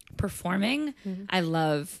performing. I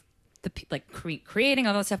love creating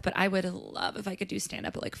all that stuff, but I would love if I could do stand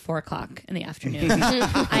up at like 4:00 in the afternoon.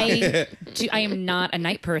 I am not a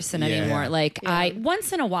night person anymore. Like I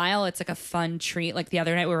once in a while, it's like a fun treat. Like the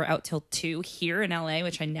other night, we were out till 2 here in LA,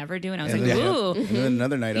 which I never do, and I was like, ooh. And then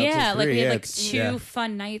another night out Yeah, till like 3. we had Yeah, like it's- two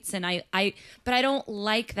fun nights, and but I don't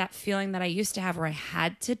like that feeling that I used to have where I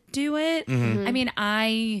had to do it. I mean,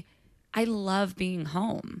 I love being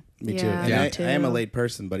home. Me too. Yeah, And me I too. am a late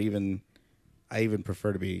person, but I even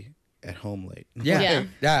prefer to be at home late. Yeah,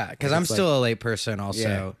 Yeah. because I'm It's still a late person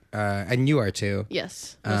also, and you are too.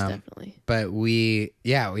 Yes, most definitely. But we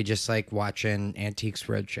just like watching Antiques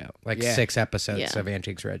Roadshow, like Yeah. 6 episodes Yeah. of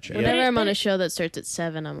Antiques Roadshow. Whenever I'm on a show that starts at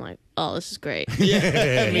 7, I'm like, oh, this is great.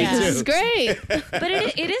 Yeah. This is great. But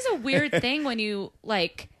it is a weird thing when you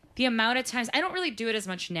like the amount of times I don't really do it as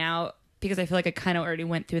much now because I feel like I kind of already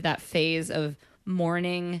went through that phase of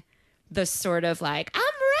mourning the sort of like I'm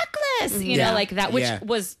reckless, you know, like that, which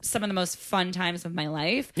was some of the most fun times of my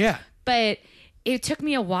life. Yeah. But it took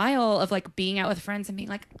me a while of like being out with friends and being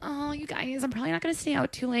like, oh, you guys, I'm probably not going to stay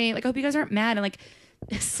out too late. Like, I hope you guys aren't mad. And like,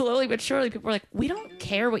 slowly but surely, people were like, we don't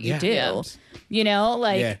care what you do. Yeah. You know,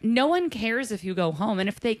 like Yeah. no one cares if you go home. And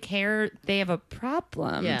if they care, they have a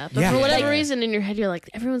problem. Yeah, but Yeah. for whatever Yeah. reason in your head, you're like,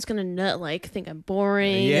 everyone's gonna think I'm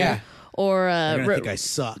boring. Yeah. Or They're gonna think I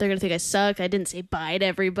suck. They're gonna think I suck. I didn't say bye to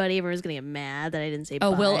everybody. Everyone's gonna get mad that I didn't say bye.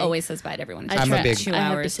 Oh, Will always says bye to everyone. It I takes I'm a him big- 2 I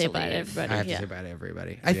have to hours say to bye to leave. everybody. I have to Yeah. say bye to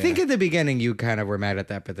everybody. I think at the beginning you kind of were mad at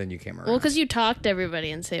that, but then you came around. Well, because you talk to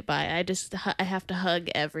everybody and say bye. I have to hug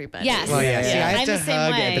everybody. Yes. Well, yeah, Yeah, see, yeah. I have I'm to the same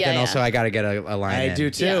hug, way. but then Yeah, also yeah. I got to get a line I in. do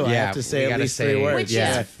too. Yeah. I Yeah, have to we say at gotta least say- 3 words. Which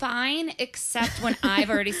Yeah. is fine, except when I've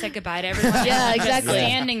already said goodbye to everyone. Yeah, I'm just exactly.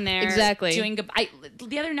 standing there, Exactly. doing goodbye.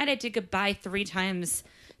 The other night, I did goodbye 3 times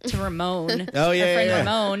to Ramon. Oh, yeah, my friend yeah, yeah.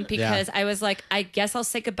 Ramon, because I was like, I guess I'll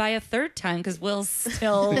say goodbye a 3rd time because Will's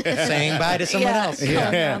still Saying bye to someone else. going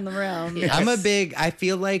Yeah. around the room. I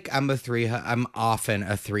feel like I'm often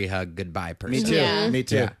a 3-hug goodbye person. Me too. Yeah. Me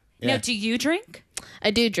too. Yeah. Now, do you drink? I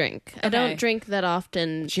do drink. I Okay. don't drink that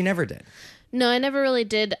often. She never did. No, I never really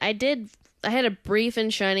did. I had a brief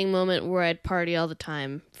and shining moment where I'd party all the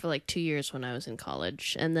time for like 2 years when I was in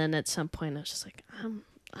college, and then at some point I was just like,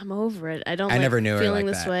 I'm over it. I don't. I like never knew her feeling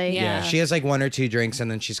like this that. way. Yeah. She has like 1 or 2 drinks and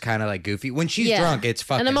then she's kind of like goofy. When she's Yeah. drunk, it's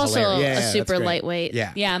fucking And I'm also hilarious. Yeah, a that's super great. lightweight.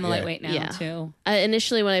 Yeah. Yeah, I'm a Yeah. lightweight now Yeah. too.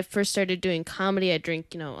 Initially, when I first started doing comedy, I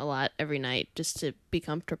drink, a lot every night just to be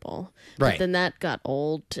comfortable. Right. But then that got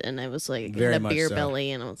old, and I was like, Very had a much beer so.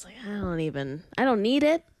 belly, and I was like, I don't need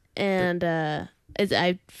it. And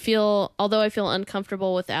I feel, although I feel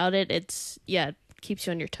uncomfortable without it, it keeps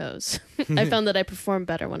you on your toes. I found that I perform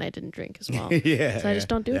better when I didn't drink as well. Yeah, So I just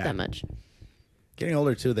don't do it yeah. that much. Getting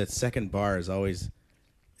older too, that second bar is always,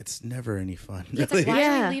 it's never any fun. It's like, why are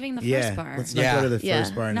Yeah. we leaving the yeah. first bar? Let's not Yeah. go to the Yeah.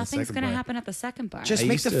 first bar and Nothing's the going to second bar. happen at the second bar. Just I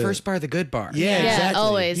make used the to- first bar the good bar. Yeah, Yeah, exactly.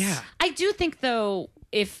 always. Yeah. I do think though,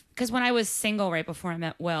 because when I was single right before I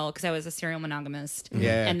met Will, because I was a serial monogamist,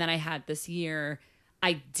 Yeah. and then I had this year,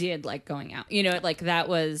 I did like going out. Like that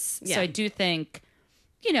was. Yeah. So I do think,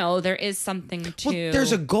 there is something to. Well,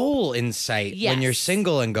 there's a goal in sight Yes. when you're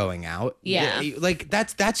single and going out. Yeah. Like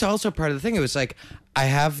that's also part of the thing. It was like I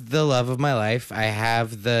have the love of my life. I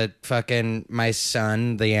have the fucking my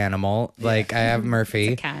son, the animal. Like I have Murphy.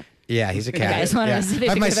 It's a cat. Yeah, he's a cat. I just wanted to say I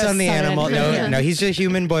have my because son, the son. animal. No, he's a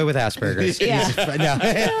human boy with Asperger's.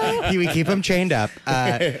 Yeah. We keep him chained up.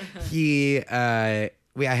 I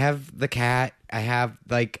have the cat. I have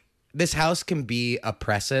like this house can be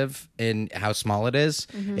oppressive in how small it is.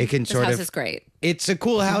 It can This sort house of. is great. It's a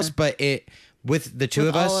cool house, but with the two With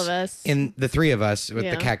of us, all of us. and the 3 of us with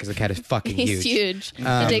Yeah. the cat, because the cat is fucking He's huge.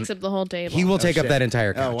 It takes up the whole table. He will take up shit. that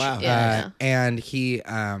entire couch. Oh, wow. Yeah. And he,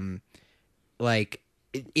 like,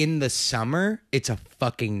 in the summer, it's a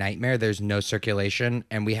fucking nightmare. There's no circulation,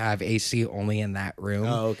 and we have AC only in that room.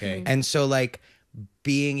 Oh, okay. And so, like,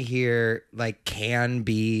 being here, like, can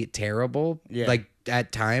be terrible, Yeah. like,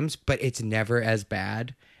 at times, but it's never as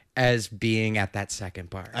bad as being at that second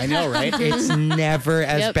bar. I know, right? It's never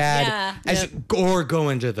as Yep. bad Yeah. as or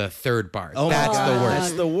going to the third bar. Oh my That's God, the worst.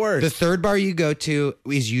 That's the worst. The third bar you go to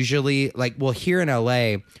is usually like, well, here in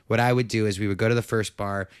LA, what I would do is we would go to the first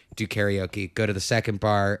bar, do karaoke, go to the second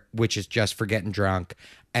bar, which is just for getting drunk.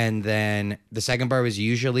 And then the second bar was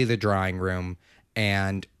usually the drawing room.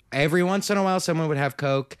 And every once in a while, someone would have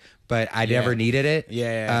Coke, but I never needed it.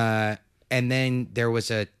 Yeah. And then there was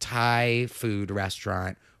a Thai food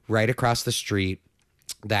restaurant right across the street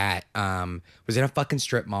that was in a fucking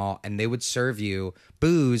strip mall, and they would serve you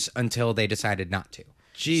booze until they decided not to.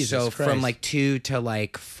 Jesus so Christ. from like 2 to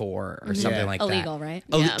like 4 or something like that. Illegal, right?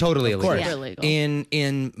 Yeah, Totally of illegal. course. Yeah. Illegal.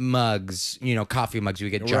 In mugs, coffee mugs, we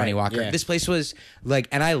get Johnny Right, Walker. yeah. This place was like,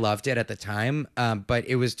 and I loved it at the time, but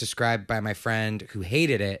it was described by my friend who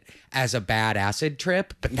hated it as a bad acid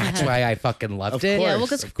trip. But that's why I fucking loved Of it. course. Yeah, well,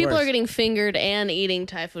 because of people course. are getting fingered and eating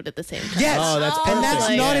Thai food at the same time. Yes, Oh, that's and that's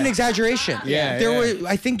perfect. not Yeah. an exaggeration. Yeah, there yeah. were.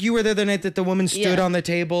 I think you were there the night that the woman stood Yeah. on the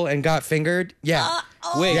table and got fingered. Yeah,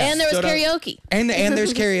 Wait, And there was stood up- karaoke. and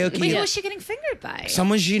there's karaoke. Wait, who was she getting fingered by?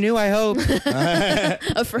 Someone she knew, I hope, or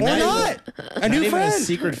A friend. not. A Not new even a friend.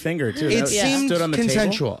 secret finger too. It That seemed stood on the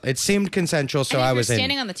consensual. It seemed consensual, so And if I you're was in.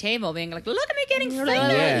 standing on the table, being like, "Look at me getting fingered."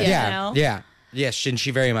 Yeah. you Yeah, know? yeah, yes, and she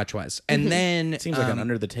very much was. And then Table. Seems like an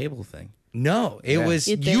under the table thing. no, it Yeah. was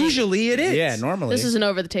You'd think. usually it is. Yeah, normally. This is an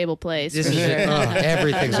over the table place. This for is sure.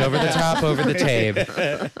 everything's over the top, over the tape.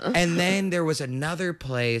 And then there was another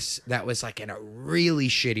place that was like in a really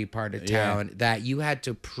shitty part of town that you had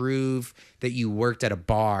to prove that you worked at a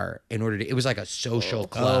bar in order to. It was like a social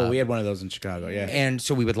club. Oh, we had one of those in Chicago. Yeah. And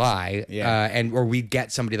so we would lie, Yeah. or we'd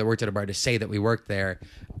get somebody that worked at a bar to say that we worked there,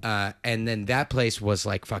 and then that place was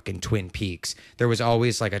like fucking Twin Peaks. There was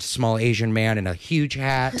always like a small Asian man in a huge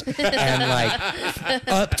hat, and like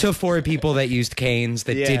up to 4 people that used canes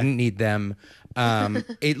that Yeah. didn't need them.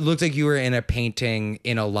 It looked like you were in a painting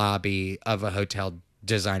in a lobby of a hotel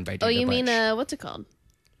designed by. Oh, Dana you mean Butch. what's it called?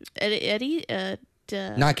 Eddie?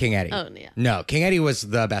 Not King Eddie. Oh, yeah. No, King Eddie was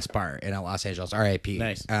the best bar in Los Angeles. R.I.P.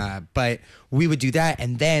 Nice. But we would do that,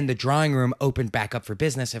 and then the drawing room opened back up for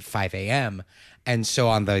business at 5 a.m. And so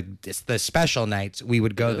on the special nights, we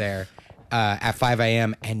would go there at 5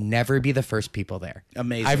 a.m. and never be the first people there.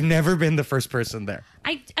 Amazing. I've never been the first person there.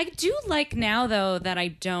 I do like now though that I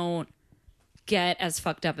don't get as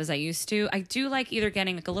fucked up as I used to. I do like either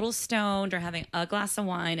getting like a little stoned or having a glass of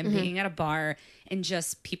wine and being at a bar and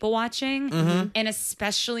just people watching. And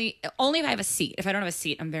especially only if I have a seat. If I don't have a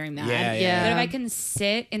seat, I'm very mad. Yeah, yeah. But if I can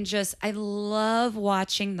sit and just, I love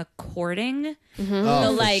watching the courting,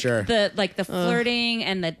 Oh, the for sure. the flirting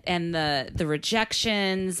and the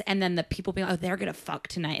rejections, and then the people being, oh, they're gonna fuck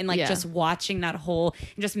tonight, and like Yeah. just watching that whole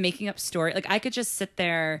and just making up story. Like I could just sit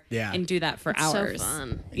there Yeah. and do that for So hours.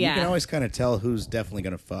 fun. You can always kind of tell who's definitely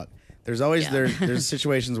gonna fuck. There's always Yeah. there's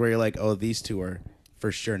situations where you're like, oh, these two are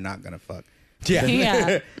for sure not gonna fuck. Yeah.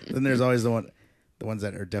 Yeah. Then there's always the ones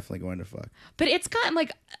that are definitely going to fuck. But it's gotten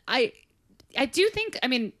like I do think, I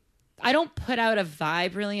mean, I don't put out a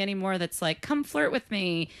vibe really anymore that's like, come flirt with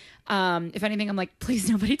me. If anything, I'm like, please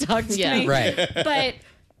nobody talk to Yeah. me. Right. But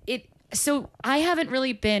so I haven't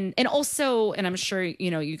really been, and also, and I'm sure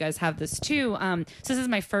you guys have this too. So this is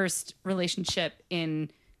my first relationship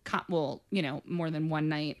in more than one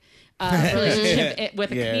night relationship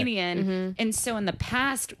with a Yeah. comedian. And so in the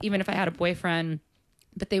past, even if I had a boyfriend,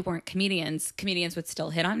 but they weren't comedians would still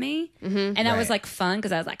hit on me. And that was Right. like fun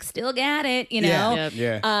because I was like, still got it, you know? Yeah. Yep.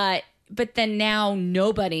 Yeah. But then now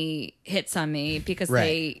nobody hits on me because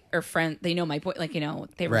Right. they are friend. They know my boy, like, they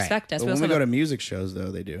Right. respect us. But We when also we have go a- to music shows,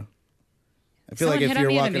 though, they do. I feel Someone like if hit on you're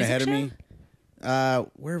me at a walking music ahead of show? me,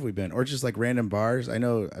 where have we been? Or just like random bars. I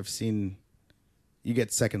know I've seen you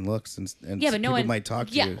get second looks and yeah, but no people one might talk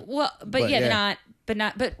to yeah, you. well, But yeah,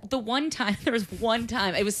 yeah. but the one time there was one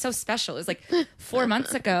time it was so special. It was like 4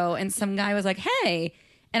 months ago, and some guy was like, "Hey."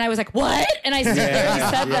 And I was like, "What?" And I said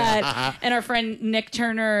that. And our friend Nick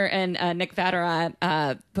Turner and Nick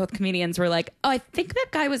Vatterat, both comedians, were like, "Oh, I think that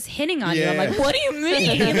guy was hitting on you." I'm Yeah. like, "What do you mean?"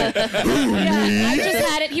 Yeah, I just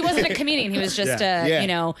had it. He wasn't a comedian. He was just Yeah.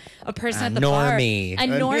 Yeah. a person A at the normie. bar, a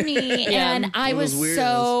normie, and I One of was those weirdos.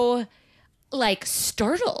 so like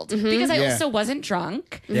startled because I Yeah. also wasn't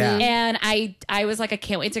drunk. Yeah. And I was like, I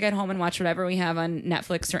can't wait to get home and watch whatever we have on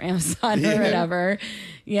Netflix or Amazon or whatever.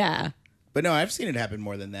 Yeah. But no, I've seen it happen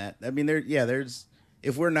more than that. I mean, there's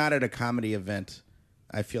if we're not at a comedy event,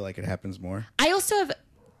 I feel like it happens more. I also have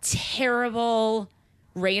terrible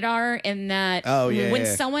radar in that Oh, yeah, when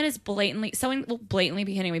yeah. someone will blatantly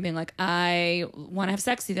be hitting me being like, I want to have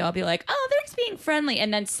sex with you, I'll be like, oh, they're just being friendly,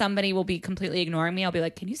 and then somebody will be completely ignoring me. I'll be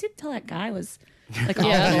like, can you see tell that guy was like awful?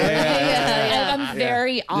 I'm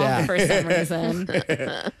very off Yeah. for some reason.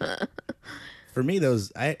 For me,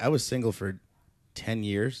 I was single for 10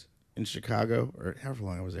 years in Chicago, or however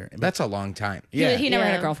long I was there. That's a long time. yeah. He never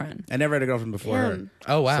had a Yeah. girlfriend. I never had a girlfriend before her.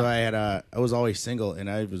 Oh wow. So I was always single, and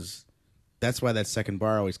I was that's why that second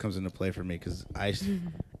bar always comes into play for me because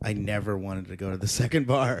I never wanted to go to the second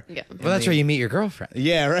bar. Yeah. Well, that's where you meet your girlfriend.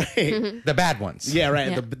 Yeah, right. The bad ones. Yeah, right.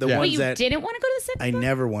 Yeah. The Yeah. ones Wait, you that didn't want to go to the second I bar?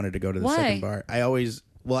 never wanted to go to the Why? second bar. I always,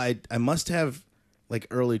 I must have like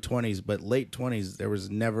early 20s, but late 20s, there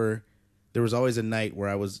was always a night where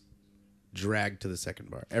I was dragged to the second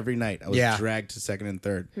bar. Every night I was Yeah. dragged to second and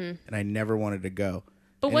third, and I never wanted to go.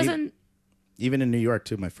 But And wasn't even in New York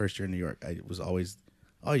too, my first year in New York, I was always,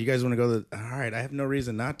 oh, you guys want to go to all right, I have no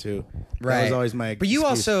reason not to. That Right. was always my But you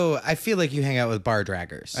excuse. also, I feel like you hang out with bar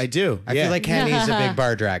draggers. I do. I yeah. feel like Kenny's a big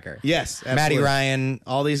bar dragger. Yes. Maddie absolutely. Ryan,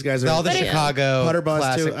 All these guys are all the But it- Chicago Putter Buzz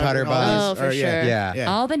classic too. Putter all Buzz. these Oh, for sure. Yeah.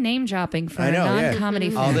 all the name dropping for I a know, yeah.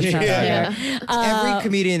 non-comedy All the fan. Chicago. Yeah. Every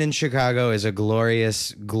comedian in Chicago is a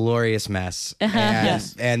glorious, glorious mess, and,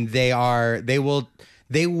 Yes. and they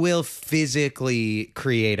will physically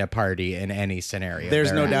create a party in any scenario. There's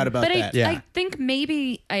they're no in. doubt about But that. Yeah. I think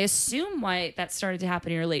maybe I assume why that started to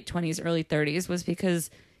happen in your late 20s, early 30s was because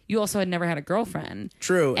you also had never had a girlfriend.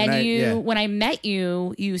 True, And yeah. when I met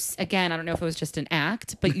you, again, I don't know if it was just an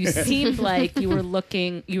act, but you seemed like you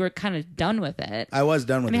were kind of done with it. I was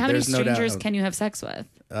done with I mean, it. how many There's no doubt. strangers can you have sex with?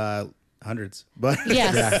 Hundreds, but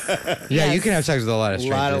Yes. Yeah, you Yes. can have sex with a lot of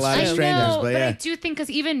strangers. lot of I strangers, know, but I yeah. do think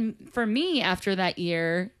because even for me after that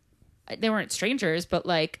year, they weren't strangers, but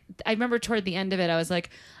like I remember toward the end of it, I was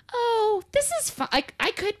like, "Oh, this is fun.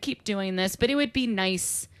 I could keep doing this, but it would be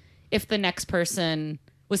nice if the next person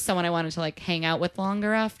was someone I wanted to like hang out with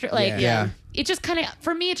longer after." Like, Yeah. it just kind of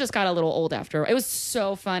for me, it just got a little old after. It was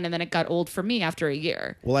so fun, and then it got old for me after a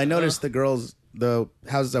year. Well, I noticed the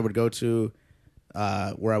houses I would go to,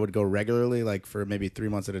 where I would go regularly, like for maybe 3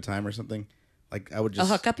 months at a time or something. Like I would A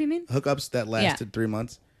just hookup, you mean? hookups that lasted 3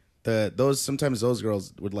 months. Sometimes those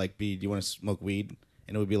girls would like be, do you want to smoke weed?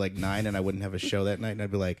 And it would be like 9, and I wouldn't have a show that night, and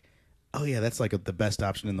I'd be like, oh yeah, that's like the best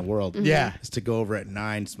option in the world. Yeah. is to go over at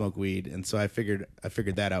 9, smoke weed, and so I figured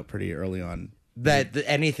that out pretty early on.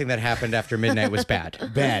 Anything that happened after midnight was bad.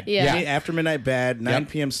 Bad, Yeah. After midnight, bad. 9 Yep.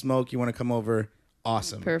 p.m. smoke. You want to come over?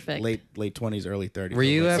 Awesome, Perfect. Late 20s, early 30s. Were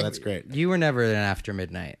you? So that's great. You were never an after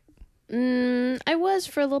midnight. I was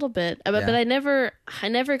for a little bit, but Yeah. I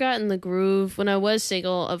never got in the groove when I was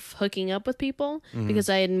single of hooking up with people because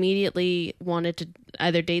I immediately wanted to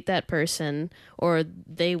either date that person or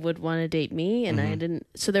they would want to date me, and I didn't.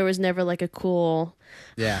 So there was never like a cool.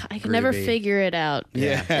 Yeah, I could never groovy. figure it out.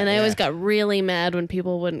 Yeah. And I always got really mad when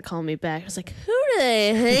people wouldn't call me back. I was like, who do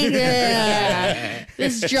they hang out?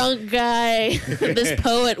 This drunk guy, this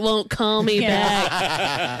poet won't call me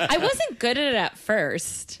back. I wasn't good at it at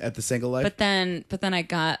first. At the single life. But then I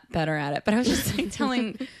got better at it. But I was just like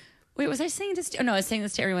telling, wait, was I saying this? No, I was saying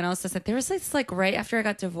this to everyone else. I was like, there was this like right after I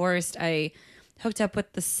got divorced, I hooked up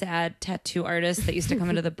with the sad tattoo artist that used to come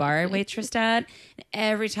into the bar I waitressed at. And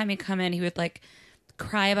every time he'd come in, he would like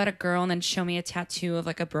cry about a girl and then show me a tattoo of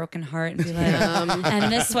like a broken heart and be like,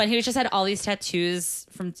 and this one, he just had all these tattoos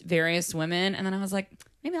from various women. And then I was like,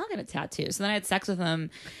 maybe I'll get a tattoo. So then I had sex with him.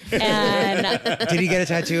 And Did he get a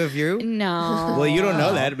tattoo of you? no. Well, you don't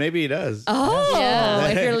know that. Maybe he does. Oh, Yeah.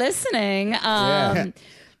 if you're listening.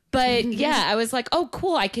 But yeah, I was like, oh,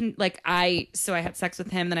 cool. I can so I had sex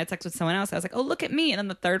with him, then I had sex with someone else. I was like, oh, look at me. And then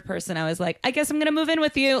the third person, I was like, I guess I'm going to move in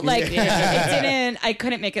with you. Like I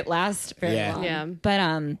couldn't make it last very Yeah. long. Yeah.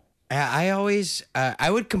 But I always,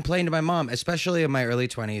 I would complain to my mom, especially in my early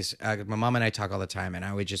 20s. My mom and I talk all the time, and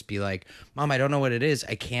I would just be like, Mom, I don't know what it is.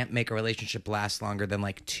 I can't make a relationship last longer than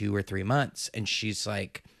like 2 or 3 months. And she's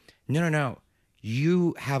like, no.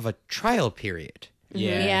 You have a trial period.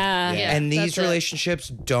 yeah. Yeah. And these that's it. relationships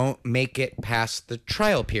don't make it past the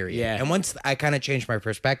trial period. Yeah. And once I kind of changed my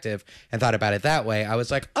perspective and thought about it that way, I was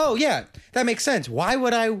like, oh, yeah, that makes sense. Why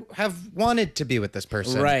would I have wanted to be with this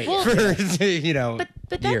person? Right. Well, for, But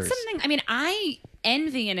that's years? something, I mean, I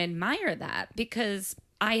envy and admire that because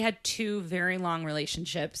I had 2 very long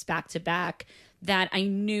relationships back to back that I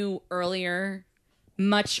knew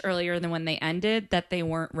much earlier than when they ended, that they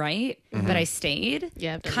weren't right, but I stayed.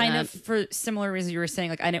 Yeah, I've done kind that. of for similar reasons you were saying,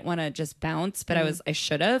 like I didn't want to just bounce, but I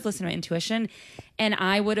should have listened to my intuition, and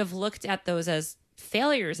I would have looked at those as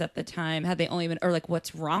failures at the time had they only been, or like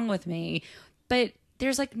what's wrong with me. But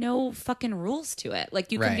there's like no fucking rules to it.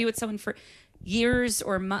 Like you can Right. be with someone for years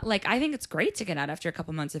or like I think it's great to get out after a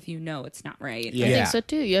couple months if you know it's not right. Yeah. I think so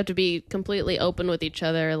too. You have to be completely open with each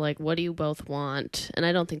other. Like, what do you both want? And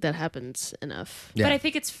I don't think that happens enough. Yeah. But I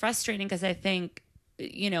think it's frustrating because I think,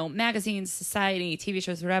 magazines, society, TV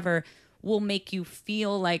shows, whatever, will make you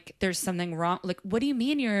feel like there's something wrong. Like, what do you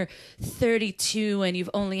mean you're 32 and you've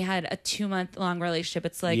only had a 2-month long relationship?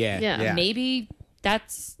 It's like, Yeah. Yeah. Yeah. maybe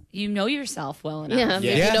that's you know yourself well enough.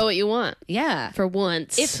 Yeah, Yeah. you know what you want Yeah. for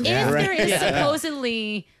once. If Yeah. there is Yeah.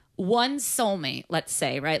 supposedly one soulmate, let's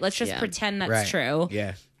say, right? Let's just Yeah. pretend that's Right. true.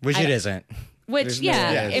 Yeah. Which it isn't. Which, There's no-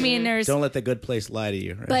 yeah, yeah. I mean, there's, Don't let the good place lie to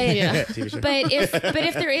you. Right? but Yeah. TV show. but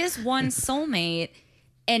if there is one soulmate,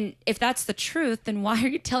 and if that's the truth, then why are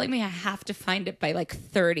you telling me I have to find it by like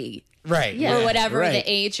 30 Right. Yeah. or whatever right. the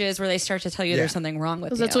age is where they start to tell you Yeah. there's something wrong with you?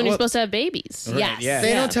 because that's when you're supposed to have babies. Yes. Yeah. They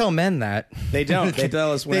Yeah. don't tell men that. They don't. They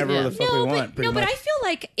tell us whenever Yeah. the fuck No, we but, want. Pretty no, but much. I feel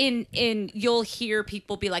like in you'll hear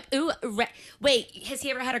people be like, "Ooh, wait, has he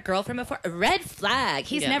ever had a girlfriend before? A red flag.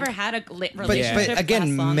 He's Yeah. never had a But relationship." but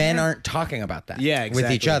again, last men longer." aren't talking about that. Yeah, with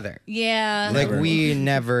each exactly. other. Yeah. Like Never. we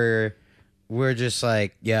never. We're just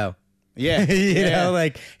like, yo, yeah. you yeah. know,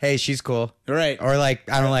 like, hey, she's cool, right. or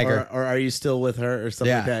like, I don't like or, her. or are you still with her or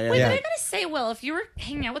something Yeah. like that? Wait, Yeah. but I gotta say, well, if you were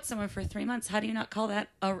hanging out with someone for 3 months, how do you not call that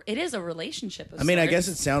it is a relationship? Of I mean, I sorts. guess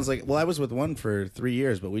it sounds like. Well, I was with one for 3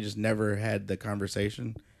 years, but we just never had the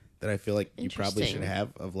conversation that I feel like you probably should Interesting. have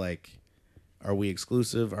of like, are we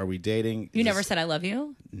exclusive? Are we dating? You Is never this- said I love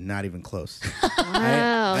you. Not even close.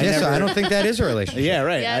 Wow. I Yeah, so never- I don't think that is a relationship. Yeah,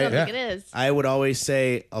 right. Yeah, I don't I, think it is. I would always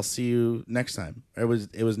say, "I'll see you next time." It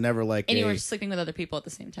was never like. And you a- were sleeping with other people at the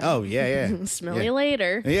same time. Oh yeah, yeah. Smell Yeah. you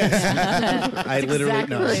later. Yes. I literally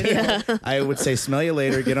exactly no. I would say, "Smell you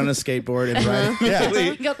later." Get on a skateboard and ride. Yeah,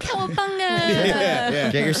 You go, Cowabunga!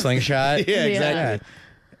 yeah. Get your slingshot. Yeah, Yeah. exactly.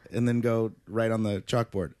 And then go right on the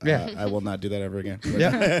chalkboard. Yeah. I will not do that ever again. But-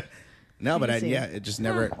 Yeah. no, but Easy. it just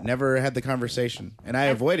never had the conversation, and I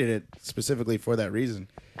avoided it specifically for that reason.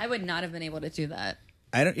 I would not have been able to do that.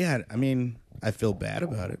 I don't. Yeah, I mean, I feel bad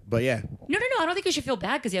about it, but yeah, No. I don't think you should feel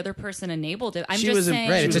bad because the other person enabled it. I'm she just was saying.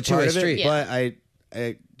 Right, She it's was a part two-way of it, street. Yeah. But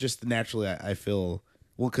I just naturally I feel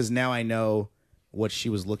well because now I know what she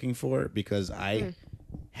was looking for because I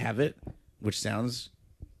have it, which sounds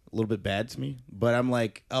a little bit bad to me. But I'm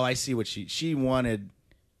like, oh, I see what she wanted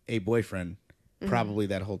a boyfriend probably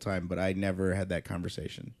that whole time, but I never had that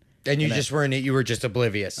conversation. And you And I- just weren't. You were just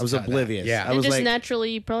oblivious. I was to that. oblivious. Yeah. I And was just like,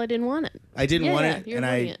 naturally, you probably didn't want it. I didn't Yeah, want yeah, it, you're and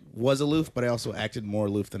avoiding I it. was aloof, but I also acted more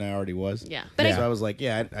aloof than I already was. Yeah. But So I was like,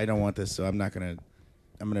 yeah, I don't want this, so I'm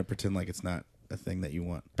gonna pretend like it's not a thing that you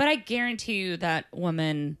want. But I guarantee you that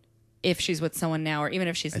woman, if she's with someone now, or even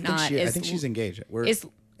if she's I think not, I think she's engaged. We're is-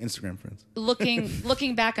 Instagram friends.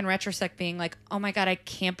 looking back in retrospect, being like, "Oh my god, I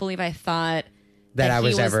can't believe I thought That I he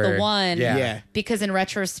was ever the one." Yeah. Yeah. Because in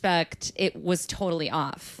retrospect, it was totally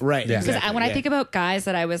off. Right. Yeah. Because Exactly, when I yeah. think about guys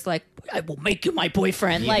that I was like, I will make you my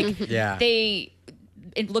boyfriend. Like, Yeah. they,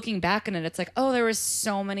 in looking back on it, it's like, oh, there was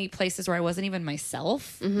so many places where I wasn't even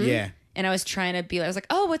myself. Yeah. And I was trying to be like, I was like,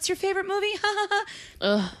 oh, what's your favorite movie?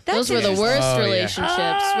 Ugh, That's those were the interesting. worst Oh, yeah.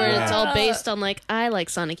 relationships where it's all based on like, I like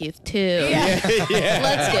Sonic Youth too.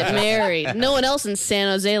 Let's get married. No one else in San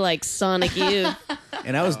Jose likes Sonic Youth.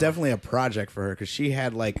 And I was definitely a project for her because she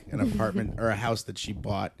had like an apartment or a house that she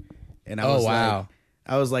bought, and I Oh, was wow. like,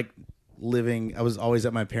 I was like living. I was always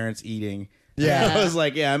at my parents' eating. Yeah. And I was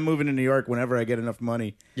like, yeah, I'm moving to New York whenever I get enough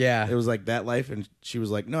money. Yeah. It was like that life, and she was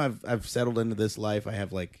like, no, I've settled into this life. I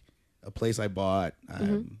have like a place I bought.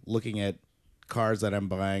 I'm looking at cars that I'm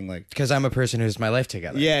buying. Like, Because I'm a person who's my life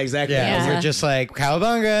together. yeah, exactly. Yeah. I was Yeah. We're just like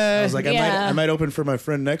cowabunga. I was like, Yeah. I might open for my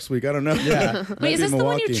friend next week. I don't know. Yeah. Wait, is this the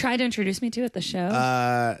one you tried to introduce me to at the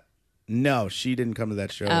show? No, she didn't come to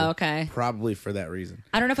that show. Oh, okay. Probably for that reason.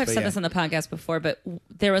 I don't know if I've but said yeah. this on the podcast before, but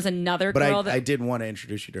there was another But girl that I did want to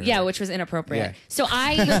introduce you to her. yeah, which was inappropriate. Yeah. So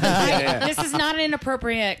this is not an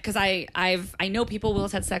inappropriate because I know people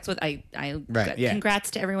Will's had sex with. Right, yeah.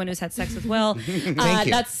 Congrats to everyone who's had sex with Will. Thank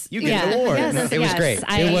you. That's You get an award. Yes, It was yes. great.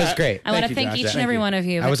 It was great. I want Thank to you, thank Josh. each and Thank every you. one of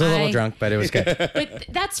you. I but was a little drunk, but it was good. But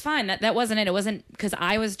that's fine. That wasn't it. It wasn't because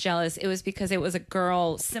I was jealous. It was because it was a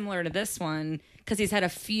girl similar to this one. Because he's had a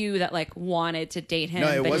few that like wanted to date him. No,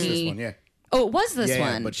 it but was he- this one. Yeah. Oh, it was this Yeah,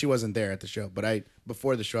 one. but she wasn't there at the show. But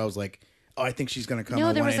before the show, I was like, oh, I think she's gonna come. No,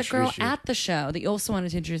 I there wanna was a girl introduce you. at the show that you also wanted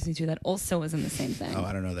to introduce me to that also was in the same thing. Oh,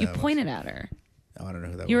 I don't know that You one. pointed at her. Oh, I don't know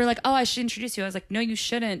who that You was. were like, oh, I should introduce you. I was like, no, you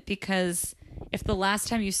shouldn't because if the last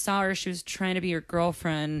time you saw her, she was trying to be your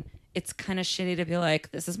girlfriend, it's kind of shitty to be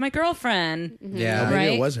like, this is my girlfriend. Yeah. Oh, maybe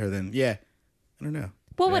right? it was her then. Yeah. I don't know.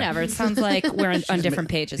 Well, whatever. It sounds like we're on different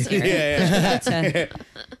pages here. Yeah, Shout out to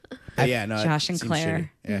But yeah, no. Josh it and seems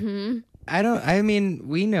Claire. shitty. Yeah. I mean,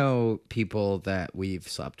 we know people that we've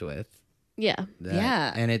slept with. Yeah. that-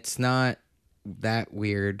 Yeah. And it's not that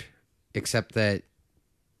weird, except that,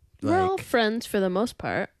 We're all like, friends for the most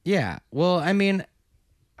part. yeah. Well, I mean,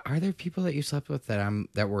 are there people that you slept with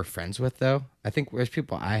that we're friends with though? I think there's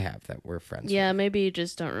people I have that we're friends Yeah, maybe you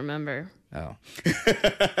just don't remember. Oh,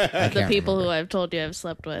 The people who I've told you I've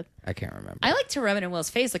slept with. I can't remember. I like to rub it in Will's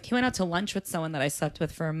face. Like he went out to lunch with someone that I slept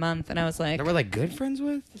with for a month, and I was like, That we're like good friends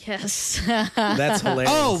with. Yes. That's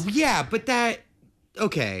hilarious. Oh yeah, but that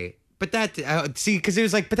okay. But that see, because it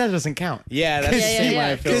was like, but that doesn't count. yeah, that's Yeah, the yeah, same yeah.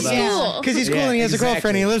 way I feel Because about he's it. cool. Because he's cool Yeah, and he has a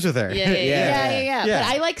girlfriend and he exactly. lives with her. Yeah, yeah, yeah. yeah. Yeah.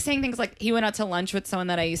 But I like saying things like he went out to lunch with someone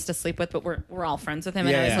that I used to sleep with, but we're all friends with him,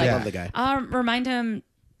 and Yeah, I was yeah, like, I love the guy. I'll remind him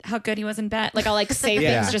how good he was in bed. Like I'll like say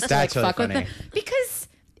Yeah, things just to like that's really fuck with funny. him because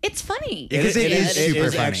it's funny. Because it is super It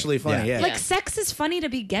is funny. actually funny. Yeah. Yeah. Like sex is funny to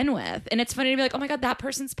begin with, and it's funny to be like, oh my god, that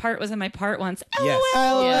person's part was in my part once. Yes.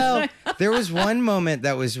 LOL. Yeah. There was one moment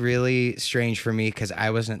that was really strange for me because I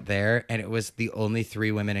wasn't there, and it was the only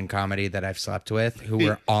 3 women in comedy that I've slept with who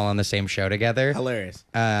were all on the same show together. Hilarious.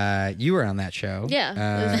 You were on that show.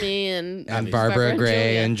 Yeah. It was me and Barbara Gray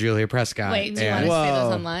Julia. and Julia Prescott. Wait, do you want And- to say those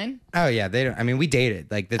Whoa. online? Oh yeah, they don't. I mean, we dated.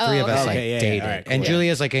 Like the 3 of us, okay. like Okay, yeah, dated. all right, cool. And Yeah.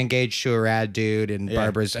 Julia's like engaged to a rad dude, and Yeah.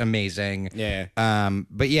 Barbara's amazing. Yeah.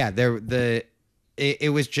 But yeah,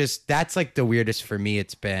 it was just that's like the weirdest for me.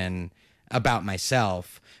 It's been about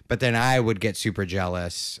myself, but then I would get super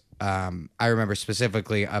jealous. I remember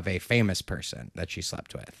specifically of a famous person that she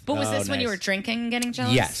slept with. But was Oh, this when you nice. were drinking and getting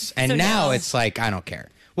jealous? Yes, and So now it's like I don't care.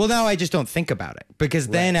 Well, now I just don't think about it because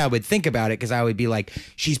then I would think about it because I would be like,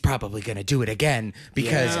 she's probably gonna do it again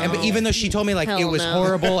because and even though she told me like Hell it was no.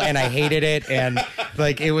 horrible and I hated it and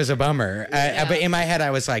like it was a bummer, but in my head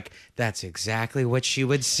I was like, that's exactly what she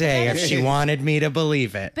would say if she wanted me to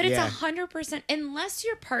believe it. But it's Yeah. 100% unless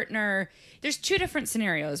your partner. There's 2 different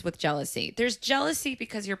scenarios with jealousy. There's jealousy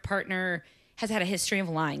because your partner has had a history of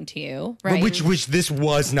lying to you, right? Which this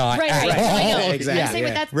was not. Right, at right. all. I know. Exactly, I'm saying,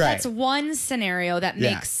 yeah. but that's one scenario that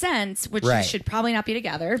Yeah. makes sense, which Right. you should probably not be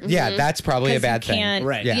together. Yeah, that's probably a 'Cause bad you can't, thing.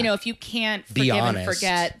 Right. Yeah. You know, if you can't Be forgive and honest.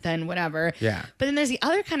 forget, then whatever. Yeah. But then there's the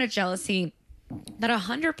other kind of jealousy that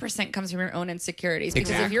 100% comes from your own insecurities. Because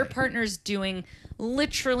if your partner's doing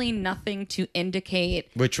literally nothing to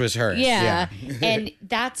indicate Which was her. yeah. And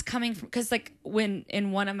that's coming from because like when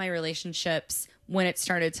in one of my relationships, when it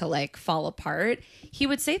started to like fall apart, he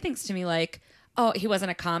would say things to me like, oh, he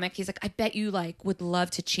wasn't a comic. He's like, I bet you like would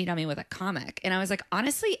love to cheat on me with a comic. And I was like,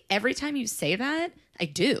 honestly, every time you say that, I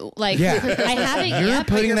do. Like Yeah. I haven't You're yet,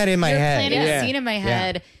 but putting that in my you're head. planting Yeah. a scene in my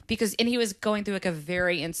head because and he was going through like a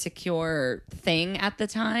very insecure thing at the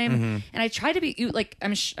time. Mm-hmm. And I try to be you like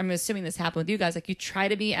I'm assuming this happened with you guys. Like you try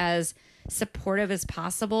to be as supportive as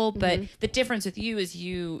possible, but the difference with you is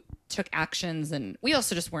you took actions and we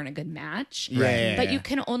also just weren't a good match. Yeah, But yeah. you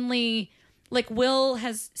can only like Will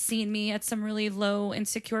has seen me at some really low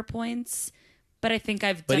insecure points, but I think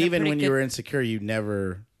I've But done a even pretty when good- you were insecure, you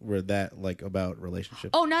never were that like about relationships.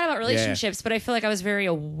 Oh, not about relationships, but I feel like I was very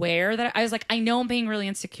aware that I was like, I know I'm being really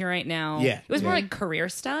insecure right now. Yeah. It was more like career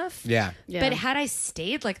stuff. Yeah. Yeah. But had I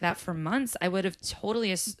stayed like that for months, I would have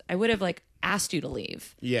I would have like asked you to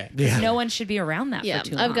leave. Yeah. No one should be around that Yeah, for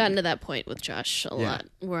too long. I've gotten to that point with Josh a lot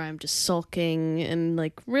where I'm just sulking and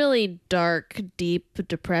like really dark, deep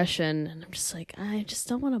depression, and I'm just like, I just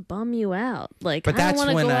don't want to bum you out. Like, But I don't that's want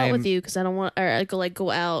to when go out I'm- with you because I don't want, or I go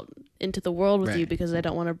out into the world with you Right. because I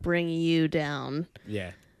don't want to bring you down. Yeah.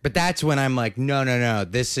 But that's when I'm like, no.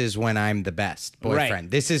 This is when I'm the best boyfriend. Right.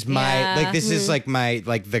 This is my Yeah. like. This is like my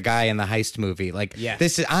like the guy in the heist movie. Like, Yeah.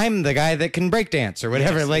 this is I'm the guy that can break dance or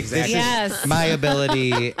whatever. Yes, like, exactly. this Yes. is my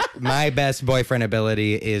ability. My best boyfriend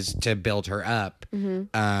ability is to build her up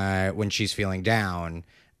when she's feeling down.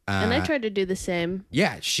 And I tried to do the same.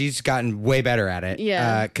 Yeah, she's gotten way better at it.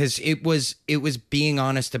 Yeah. because it was being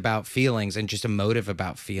honest about feelings and just emotive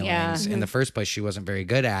about feelings. Yeah. In the first place, she wasn't very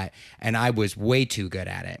good at, and I was way too good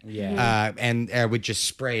at it. Yeah. And I would just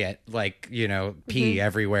spray it like pee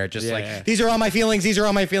everywhere, just Yeah, like yeah. these are all my feelings. These are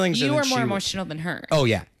all my feelings. You and were then more she- emotional than her. Oh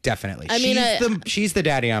yeah, definitely. I mean, she's the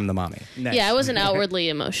daddy. I'm the mommy. Nice. Yeah, I wasn't outwardly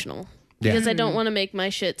emotional Yeah. because I don't want to make my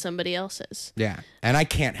shit somebody else's. Yeah, and I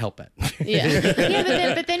can't help it. Yeah.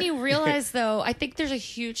 Yeah, but then you realize though, I think there's a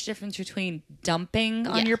huge difference between dumping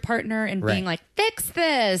on Yeah. your partner and Right. being like, fix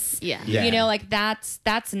this. Yeah. Yeah. You know, like that's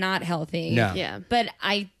not healthy. No. Yeah. But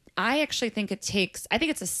I actually think I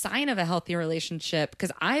think it's a sign of a healthy relationship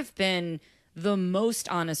because I've been the most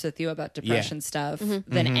honest with you about depression stuff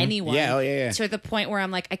than anyone. Yeah, oh, yeah, yeah. To the point where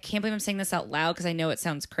I'm like, I can't believe I'm saying this out loud because I know it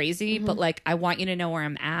sounds crazy, but like I want you to know where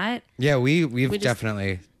I'm at. Yeah, we've just-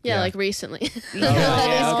 definitely Yeah, Yeah. like recently. yeah, All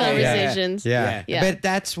these okay, conversations. Yeah. Yeah. But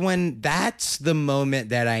that's the moment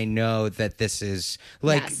that I know that this is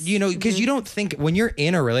like, Yes. you know, because you don't think when you're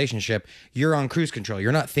in a relationship, you're on cruise control.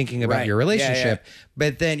 You're not thinking about Right. your Yeah, relationship.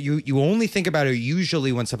 But then you only think about it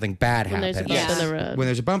usually when something bad When there's happens. a bump Yeah. in the road. When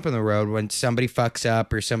there's a bump in the road, when somebody fucks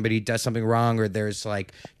up or somebody does something wrong or there's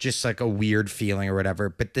like just like a weird feeling or whatever.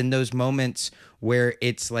 But then those moments where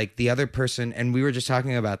it's like the other person, and we were just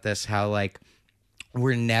talking about this, how like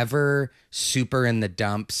we're never super in the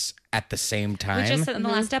dumps at the same time. We just in the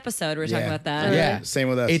last episode we were talking Yeah. about that. Yeah. Same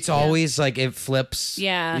with us. It's always like it flips.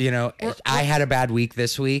 Yeah. You know, I had a bad week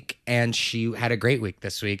this week and she had a great week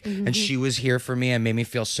this week. And she was here for me and made me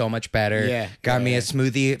feel so much better. Yeah. Got me a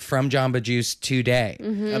smoothie from Jamba Juice today.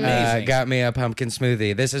 Amazing. Got me a pumpkin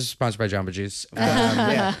smoothie. This is sponsored by Jamba Juice.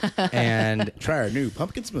 yeah. And Try our new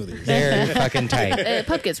pumpkin smoothies. they're fucking tight.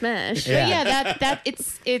 Pumpkin smash. But yeah, that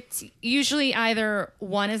it's usually either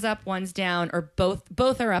one is up, one's down, or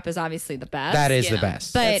both are up is obviously the best. That is the Yeah.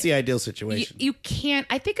 best. But That's the ideal you, situation. you can't.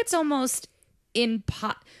 I think it's almost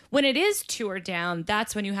when it is two or down.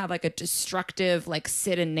 That's when you have like a destructive, like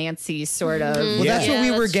Sid and Nancy sort of. Well, that's Yeah, what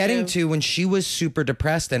we were that's getting true. to when she was super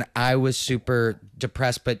depressed and I was super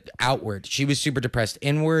depressed, but outward. She was super depressed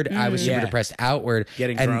inward. I was super Yeah. depressed outward.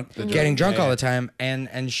 Getting and drunk. The Getting drunk. drunk all the time.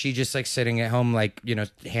 And she just like sitting at home, like, you know,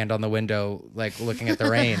 hand on the window, like looking at the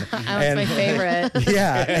rain. That was my favorite.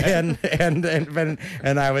 Yeah,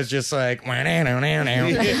 and I was just like, and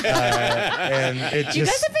it You guys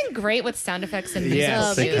just have been great with sound effects and music.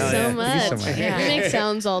 Yes. Oh, thank you Oh, so yeah. much. Thank you so much. Yeah. We make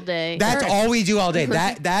sounds all day. that's all we do all day.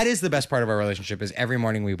 That is the best part of our relationship. Is every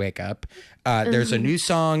morning we wake up, there's a new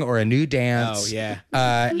song or a new dance. Oh, yeah.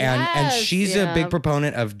 and Yes, she's yeah. a big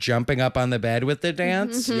proponent of jumping up on the bed with the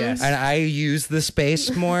dance. Yes. and I use the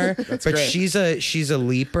space more. But great. she's a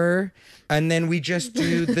leaper. And then we just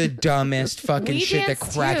do the dumbest fucking shit that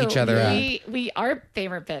dance, crack too. each other up. We our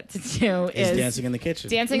favorite bit to do Is is dancing in the kitchen.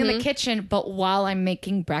 dancing in the kitchen, but while I'm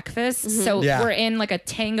making breakfast. So Yeah. we're in like a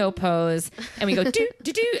tango pose and we go do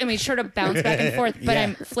do do and we sort of bounce back and forth, but Yeah.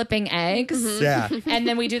 I'm flipping eggs. Yeah. And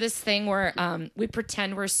then we do this thing where we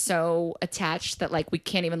pretend we're so attached that like we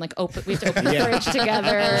can't even like open we have to open the Yeah. fridge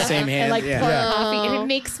together Same hand, and like yeah. pour Yeah. coffee. And it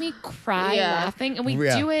makes me cry Yeah. laughing. And we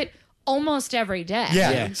Yeah. do it almost every day. Yeah,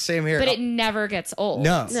 Yeah. same here. But it never gets old.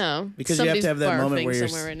 no. No, Because you have to have that moment where you're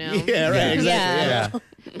somewhere right now. Yeah, right. Yeah. Exactly. Yeah. Yeah.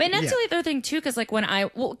 But that's the other thing too, because like when I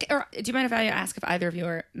do you mind if I ask if either of you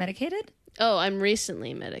are medicated? Oh, I'm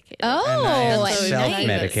recently medicated. And I Oh, am so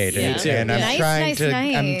self-medicated, nice. Yeah. and I'm Nice, trying nice, to.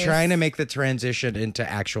 I'm nice. trying to make the transition into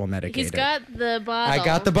actual medicated. He's got the bottle. I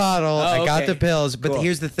got the bottle. I got okay. the pills. But Cool.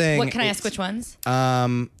 here's the thing. What can I ask? Which ones?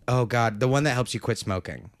 Oh God, the one that helps you quit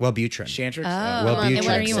smoking. Wellbutrin. Chantrix? Oh, Well, and Butrin.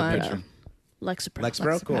 what are you on? Lexapro. Lexapro.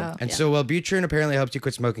 Lexapro? Cool. Oh. And so Wellbutrin apparently helps you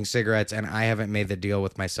quit smoking cigarettes, and I haven't made the deal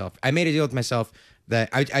with myself. I made a deal with myself that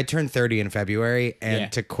I turned 30 in February, and Yeah.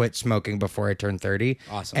 to quit smoking before I turned 30.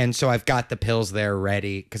 Awesome. And so I've got the pills there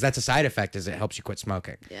ready, because that's a side effect, is it helps you quit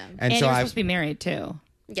smoking. Yeah. And And, so you're I've. supposed to be married too.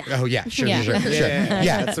 Yeah. Oh yeah, sure, Yeah. sure, sure.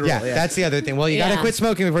 Yeah, that's the rule, yeah. That's the other thing. Well, you got to Yeah. quit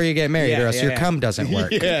smoking before you get married, Yeah, or else yeah, your yeah. cum doesn't work.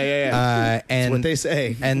 Yeah. And what they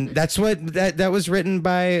say. And that's what that was written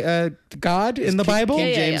by God in the Bible.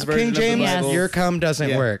 King James yeah. version King of the James, Bible. your cum doesn't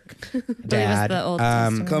Yeah. work, Dad. the Old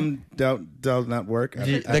Testament. Come does not work.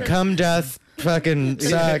 The cum doth fucking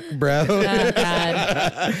suck, bro. Oh, God.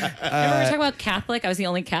 Remember we were talking about Catholic? I was the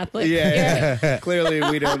only Catholic. Yeah. Clearly,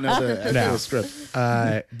 we don't know the actual No. script.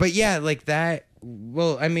 But yeah, like that.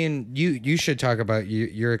 Well, I mean, you should talk about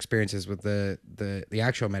your experiences with the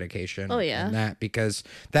actual medication. Oh, yeah. and that, because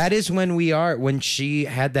that is when she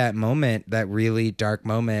had that moment, that really dark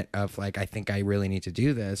moment of like, I think I really need to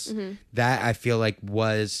do this. Mm-hmm. That I feel like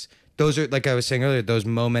those are, like I was saying earlier, those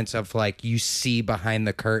moments of like you see behind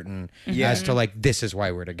the curtain Yeah. as to like, this is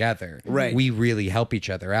why we're together. Right. We really help each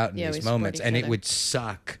other out in Yeah, we these support moments, each and it other. would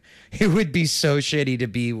suck. It would be so shitty to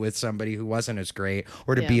be with somebody who wasn't as great,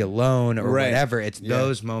 or to be Yeah. alone, or Right. whatever. It's Yeah.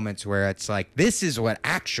 those moments where it's like, this is what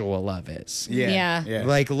actual love is. Yeah. Yeah.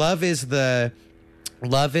 Like love is not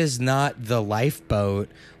the lifeboat.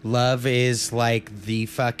 Love is like the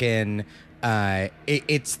fucking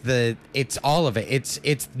it's all of it.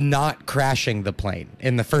 It's not crashing the plane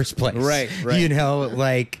in the first place. Right, right. You know,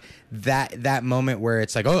 like that moment where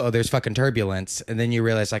it's like, oh, there's fucking turbulence, and then you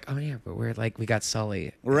realize like, oh yeah, but we got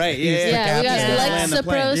Sully. Right. He's Yeah. the Yeah, we got captain. Land the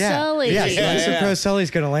plane. Lexapro Sully. Yeah, Yeah, Lexapro yeah.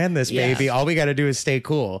 Sully's gonna land this Yeah. baby. All we got to do is stay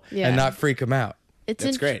cool Yeah. and not freak him out.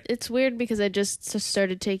 It's great. It's weird because I just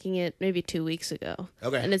started taking it maybe 2 weeks ago.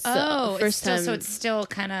 Okay. And it's Oh, the first it's still, time so it's still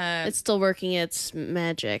kind of it's still working its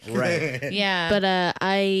magic. Right. yeah. But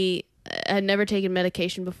I had never taken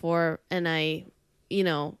medication before, and I you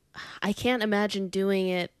know, I can't imagine doing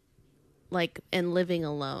it like and living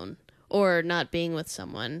alone or not being with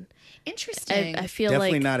someone. Interesting. I feel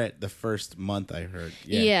Definitely like not at the first month I heard.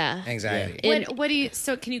 yeah. Anxiety. And what do you?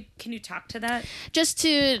 So can you talk to that? just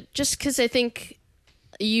because I think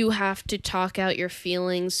you have to talk out your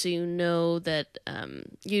feelings, so you know that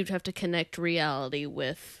you'd have to connect reality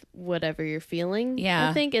with whatever you're feeling. Yeah.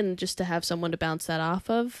 I think, and just to have someone to bounce that off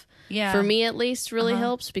of. Yeah. For me, at least, really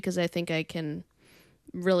helps because I think I can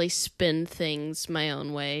really spin things my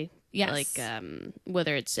own way. Yes. Like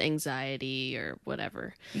whether it's anxiety or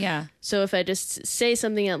whatever. Yeah. So if I just say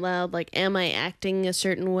something out loud, like, am I acting a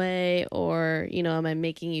certain way, or am I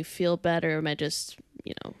making you feel better? Or am I just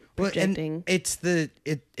projecting? And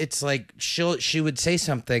it's like she would say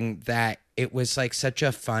something that it was like such a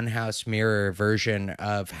funhouse mirror version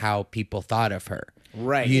of how people thought of her.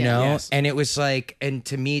 Right. You know? Yes. And it was like, and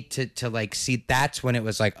to me to like see, that's when it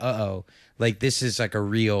was like, uh-oh, like this is like a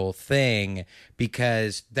real thing,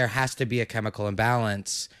 because there has to be a chemical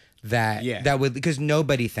imbalance that would, because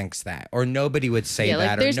nobody thinks that, or nobody would say Yeah, that,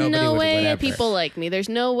 like or there's nobody no would way whatever. people like me. There's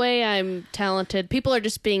no way I'm talented. People are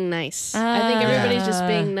just being nice. I think everybody's just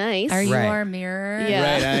being nice. Are you Right. our mirror?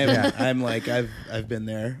 Yeah. Right. I'm like I've been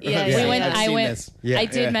there. Yeah, I've yeah, seen- yeah. I've I seen went. this. Yeah. I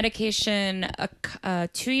did Yeah. medication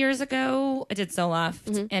 2 years ago. I did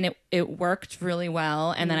Zoloft, and it worked really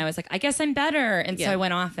well. And then I was like, I guess I'm better, and so Yeah. I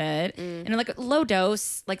went off it. And like low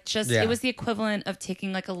dose, like just Yeah. it was the equivalent of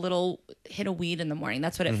taking like a little hit of weed in the morning.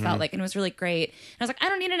 That's what it felt like, and it was really great. And I was like, I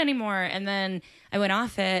don't need it anymore. And then I went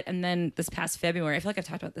off it, and then this past February, I feel like I've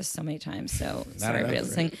talked about this so many times. So sorry, everybody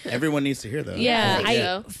listening. Everyone needs to hear those. Yeah, I think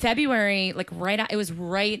so. February, like it was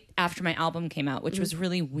right after my album came out, which was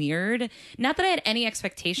really weird. Not that I had any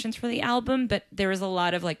expectations for the album, but there was a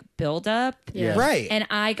lot of like build up. Yeah. Right. And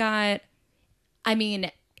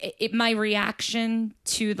my reaction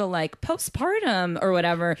to the like postpartum or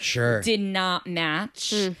whatever Sure. did not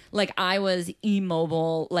match. Like I was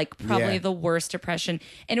immobile, like probably Yeah. the worst depression.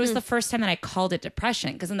 And it was the first time that I called it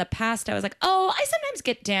depression, because in the past I was like, oh, I sometimes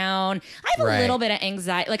get down. I have a Right. little bit of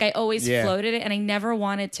anxiety. Like I always Yeah. floated it, and I never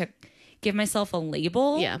wanted to give myself a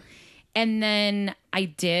label. Yeah. And then I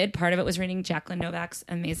did. Part of it was reading Jacqueline Novak's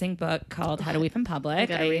amazing book called How to Weep in Public. I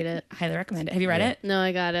gotta read it. Highly recommend it. Have you read it? No,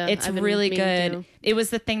 I got it. It's really good. It was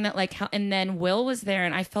the thing that like, and then Will was there,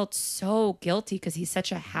 and I felt so guilty because he's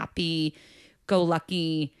such a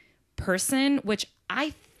happy-go-lucky person, which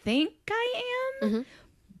I think I am.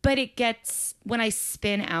 But it gets, when I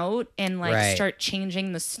spin out and like Right. start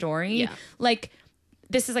changing the story, Yeah. like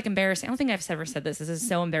this is like embarrassing. I don't think I've ever said this. This is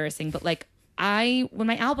so embarrassing. But like when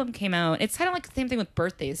my album came out, it's kind of like the same thing with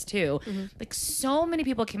birthdays too. Like so many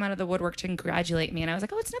people came out of the woodwork to congratulate me, and I was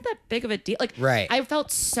like, oh, it's not that big of a deal. Like, Right. I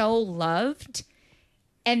felt so loved.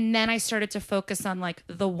 And then I started to focus on like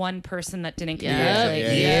the one person that didn't congratulate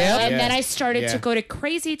me. Yep. And then I started Yeah. to go to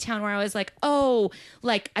crazy town, where I was like, oh,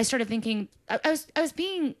 like I started thinking I was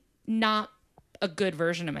being not a good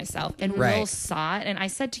version of myself. And Right. Will saw it. And I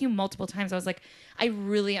said to you multiple times, I was like, I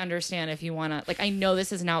really understand if you want to, like, I know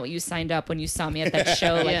this is not what you signed up when you saw me at that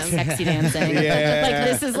show, like Yeah. sexy dancing. Yeah. Like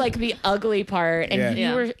this is like the ugly part. And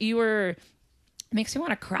Yeah. you were, it makes me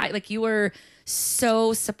want to cry. Like you were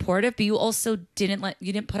so supportive, but you also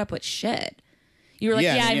didn't put up with shit. You were like,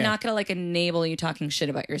 Yeah, I'm yeah. not going to like enable you talking shit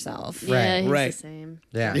about yourself. Yeah, he's Right. the same.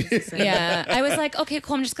 Yeah. He's the same. Yeah. I was like, okay,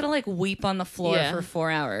 cool. I'm just going to like weep on the floor Yeah. for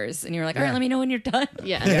 4 hours. And you're like, all right, let me know when you're done.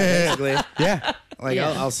 Yeah. Basically, Yeah. like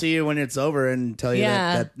Yeah. I'll see you when it's over and tell you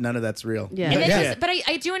Yeah. that none of that's real. Yeah. And then Yeah. just- but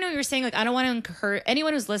I do know what you're saying. Like, I don't want to encourage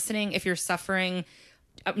anyone who's listening, if you're suffering,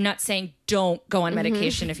 I'm not saying don't go on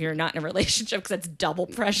medication if you're not in a relationship, because that's double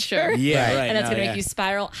pressure. Yeah, Right. right. And that's no, going to yeah. make you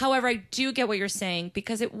spiral. However, I do get what you're saying,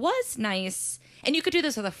 because it was nice. And you could do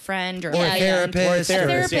this with a friend or Or a friend. therapist. Or a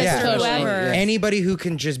therapist yeah, or totally. whoever. Yeah. Anybody who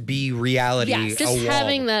can just be reality. Yes. Just a wall.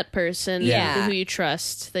 having that person Yeah. who you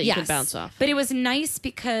trust that you can bounce off. But it was nice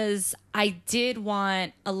because I did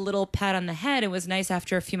want a little pat on the head. It was nice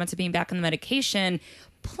after a few months of being back on the medication,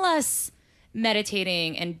 plus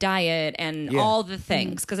meditating and diet and Yeah. all the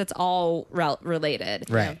things, because it's all related.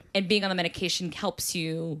 Right. And being on the medication helps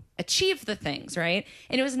you achieve the things, right?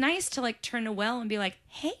 And it was nice to like turn to Will and be like,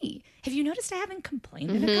 hey, have you noticed I haven't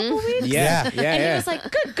complained in a couple weeks? Yeah, And yeah, he yeah. was like,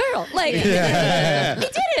 good girl. Like, he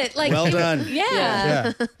did it. Like, Well done. Yeah.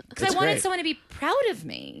 Yeah. Because I That's wanted great. someone to be proud of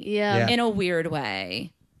me. Yeah. Yeah. In a weird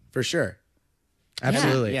way. For sure.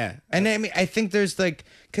 Absolutely. Yeah. And I mean, I think there's like,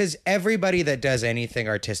 because everybody that does anything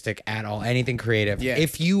artistic at all, anything creative, Yeah.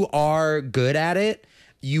 if you are good at it,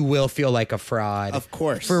 you will feel like a fraud. Of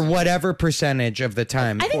course. For whatever percentage of the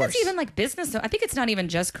time. I think course. it's even like business. though. I think it's not even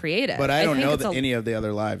just creative. But I don't think know it's any of the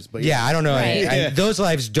other lives. But Yeah, I don't know. Right. Those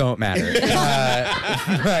lives don't matter.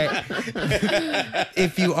 But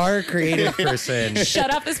if you are a creative person,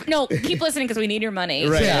 Shut up! No, keep listening because we need your money.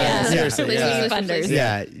 Right. Yeah. Seriously, Please yeah. need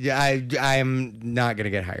funders. I'm not gonna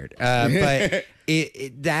get hired. But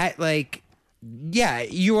that like. Yeah,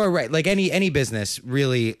 you are right. Like any business,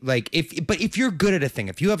 really. Like if you're good at a thing,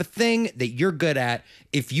 if you have a thing that you're good at,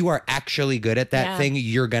 if you are actually good at that Yeah. thing,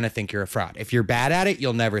 you're gonna think you're a fraud. If you're bad at it,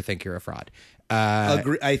 you'll never think you're a fraud.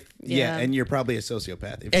 Agree. Yeah. And you're probably a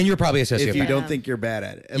sociopath. And you're probably a sociopath. if you don't think you're bad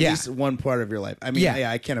at it, at Yeah. least one part of your life. I mean, Yeah. yeah,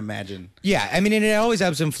 I can't imagine. Yeah, I mean, and it always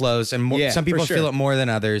ebbs and flows, and Yeah, some people for sure. feel it more than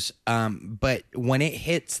others. But when it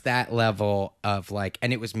hits that level of like,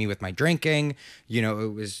 and it was me with my drinking,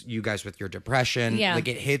 it was you guys with your depression. Yeah. Like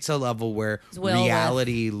it hits a level where Will with-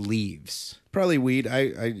 reality leaves. Probably weed. I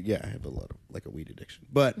have a lot of like a weed addiction,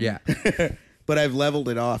 but Yeah. but I've leveled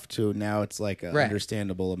it off to now it's like an Right.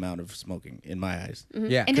 understandable amount of smoking in my eyes.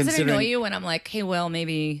 Yeah, And does it annoy Considering- you when I'm like, hey, well,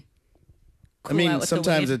 maybe? I cool out mean, with the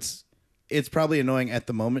sometimes weed? it's probably annoying at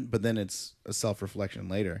the moment, but then it's a self reflection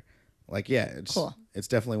later. Like, yeah, it's Cool. It's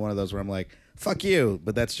definitely one of those where I'm like, "Fuck you,"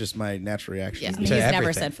 but that's just my natural reaction. Yeah, to he's never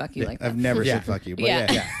everything. said fuck you like that. I've never Yeah. said "fuck you," but Yeah.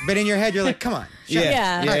 yeah, but in your head, you're like, come on, shut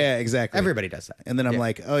up. Yeah. exactly. Everybody does that. And then I'm Yeah.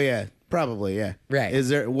 like, "Oh yeah, probably, yeah." Right.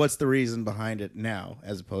 What's the reason behind it now,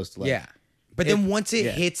 as opposed to like, Yeah. But then once it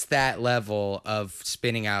yeah. hits that level of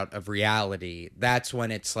spinning out of reality, that's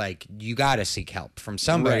when it's like you got to seek help from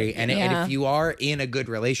somebody. Right. And Yeah. if you are in a good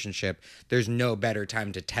relationship, there's no better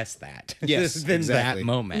time to test that Yes, than exactly. that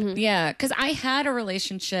moment. Yeah, because I had a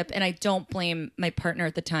relationship, and I don't blame my partner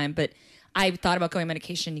at the time, but I thought about going on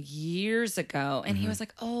medication years ago, and he was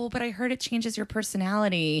like, "Oh, but I heard it changes your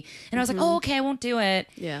personality," and I was like, "Oh, okay, I won't do it."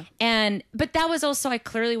 Yeah. but that was also I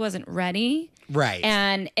clearly wasn't ready. Right.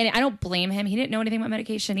 And I don't blame him. He didn't know anything about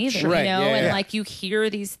medication either, Sure. Right, yeah, and yeah. like you hear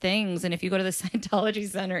these things, and if you go to the Scientology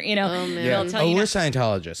Center, Oh, man. they'll tell Oh, you. we're not-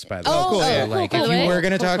 Scientologists, by the way. Oh, cool, So, yeah. like, cool, if you cool. were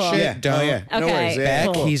going to talk Cool. shit, yeah, don't. oh yeah, no Okay. worries. Yeah,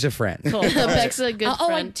 Beck, cool. he's a friend. Beck's a good I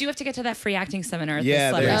friend. do have to get to that free acting seminar at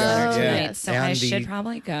Yeah, the there you Celebrity go. Center Yeah. tonight, so And I the- should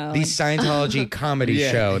probably go. The Scientology comedy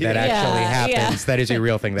Yeah. show that Yeah. actually Yeah. happens. That is a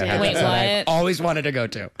real thing that happens. Wait, that I've what? always wanted to go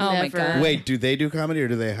to. Oh my Never. god! Wait, do they do comedy or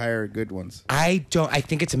do they hire good ones? I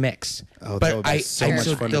think it's a mix. Oh, that but would be I so much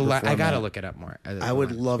fun to I perform gotta at. look it up more. I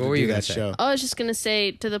would love What to were you do gonna that say? show. I was just gonna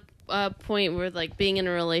say to the point where like being in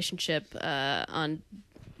a relationship on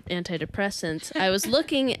antidepressants, I was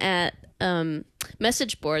looking at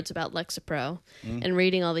message boards about Lexapro and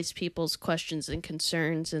reading all these people's questions and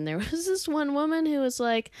concerns, and there was this one woman who was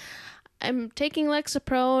like, I'm taking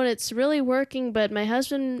Lexapro and it's really working, but my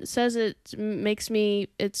husband says it's making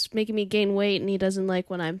me gain weight and he doesn't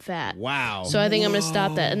like when I'm fat. Wow. So I think I'm gonna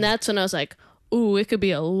stop that. And that's when I was like, ooh, it could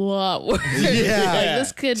be a lot worse. Yeah. Like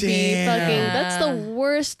this could be Damn. fucking that's the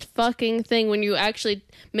worst fucking thing when you actually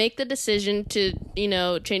make the decision to,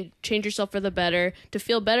 change yourself for the better, to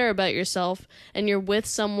feel better about yourself, and you're with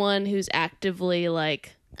someone who's actively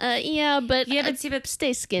like, but see, but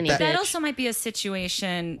stay skinny. that bitch. also might be a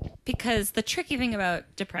situation because the tricky thing about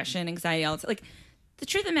depression, anxiety, all like the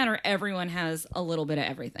truth of the matter, everyone has a little bit of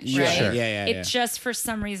everything, Yeah, right? sure. Yeah, It just for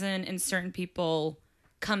some reason in certain people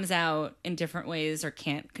comes out in different ways or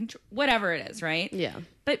can't control whatever it is, right? Yeah.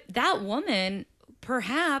 But that woman,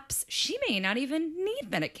 perhaps she may not even need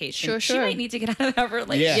medication. Sure, She sure. might need to get out of that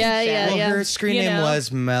relationship. Yeah. Well, her screen You name know?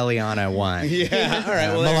 was Meliana One. Yeah. All right.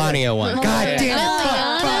 Well, there you go. Melania One. God damn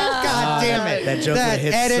it! Fuck, God damn it! That joke That would've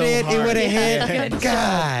hit so edited, it hard. would have hit.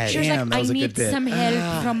 God. She was Damn, like, that I was a need good bit. some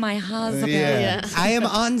help from my husband. Yeah. I am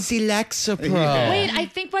on the Lexapro. Wait, I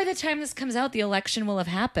think by the time this comes out, the election will have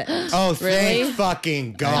happened. Oh, Really? thank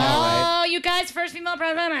fucking God. Oh, you guys, first female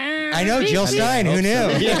president. I know Jill Stein. Who knew?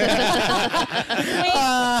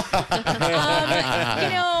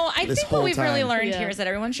 I This think what whole we really time. learned Yeah. here is that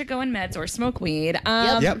everyone should go in meds or smoke weed.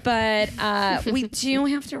 Yep. But we do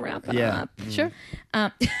have to wrap it Yeah. up. Sure.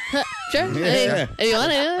 Um, Sure. Yeah. If you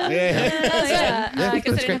want to. I guess I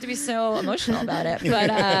didn't have to be so emotional about it.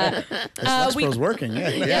 But we, Lexapro's working. Yeah.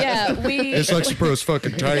 yeah, we This Lexapro's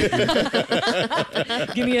fucking tight.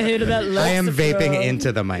 give me a hit of that. I am vaping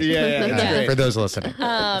into the mic. Yeah, that's great. For those listening.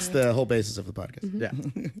 It's the whole basis of the podcast. Yeah.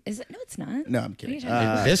 Is it? No, it's not. No, I'm kidding. What are you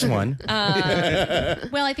talking This one.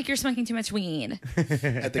 Well, I think you're smoking too much weed.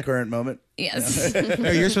 At the current moment, Yes.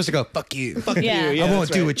 No, you're supposed to go, fuck you. Fuck Yeah. you. I won't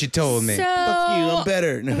that's do right. what you told me. So Fuck you, I'm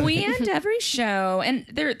better. No. we end every show, and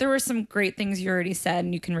there were some great things you already said,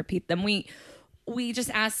 and you can repeat them. We just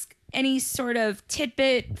ask any sort of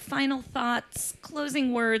tidbit, final thoughts,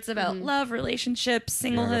 closing words about love, relationships,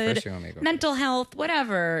 wanna go singlehood, first or you want me to go mental health,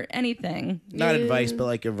 whatever, anything. Not advice, but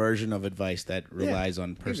like a version of advice that relies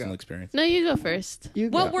on personal experience. No, you go first.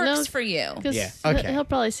 What works No. for you? Because Yeah. Okay. he'll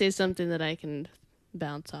probably say something that I can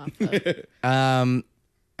bounce off of.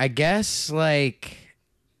 I guess like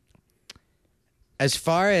as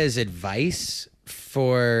far as advice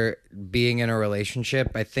for being in a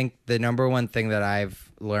relationship, I think the number one thing that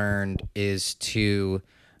I've learned is to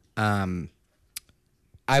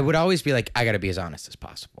I would always be like, I got to be as honest as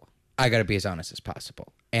possible. I got to be as honest as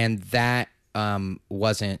possible. And that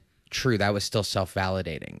wasn't true. That was still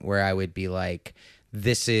self-validating, where I would be like,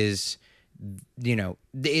 this is, you know,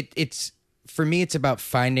 it's for me, it's about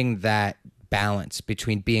finding that balance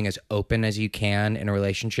between being as open as you can in a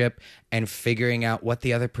relationship and figuring out what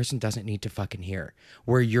the other person doesn't need to fucking hear.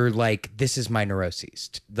 Where you're like, this is my neuroses.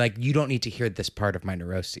 Like, you don't need to hear this part of my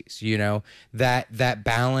neuroses, you know? That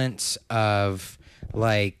balance of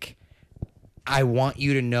like, I want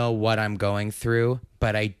you to know what I'm going through,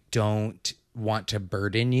 but I don't want to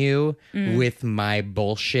burden you with my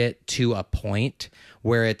bullshit to a point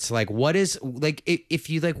where it's like, what is, like, if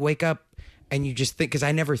you like wake up and you just think, because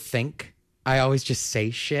I never think, I always just say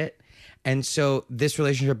shit. And so this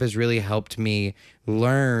relationship has really helped me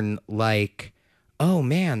learn, like, oh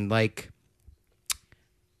man, like,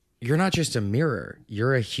 you're not just a mirror,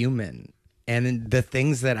 you're a human. And the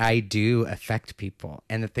things that I do affect people,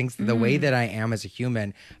 and the way that I am as a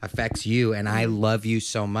human affects you. And I love you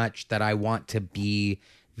so much that I want to be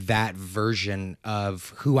that version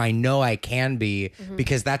of who I know I can be,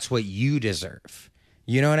 because that's what you deserve.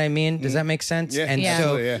 You know what I mean? Does that make sense? Yeah. And Yeah.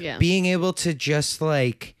 so Yeah. being able to just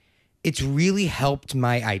like, it's really helped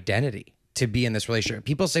my identity to be in this relationship.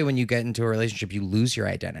 People say when you get into a relationship, you lose your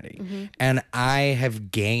identity. And I have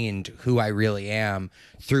gained who I really am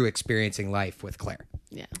through experiencing life with Claire.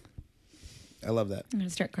 Yeah. I love that. I'm gonna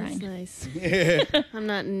start crying. Nice. I'm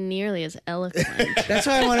not nearly as eloquent. That's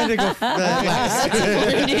why I wanted to go last.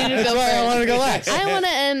 I need to go I first. wanted to go last. I want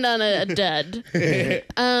to end on a dud.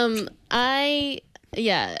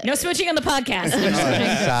 No switching on the podcast.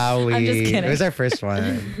 Sorry. I'm just kidding. It was our first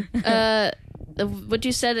one. What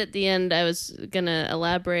you said at the end, I was gonna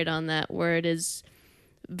elaborate on that, where it is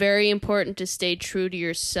very important to stay true to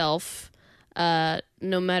yourself,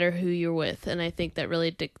 no matter who you're with, and I think that really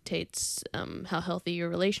dictates how healthy your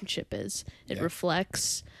relationship is. It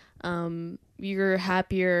reflects. You're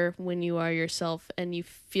happier when you are yourself, and you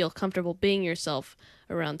feel comfortable being yourself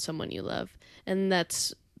around someone you love, and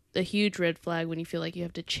that's a huge red flag when you feel like you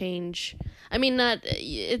have to change. I mean,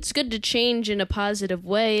 it's good to change in a positive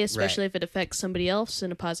way, especially if it affects somebody else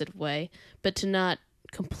in a positive way, but to not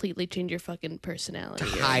completely change your fucking personality.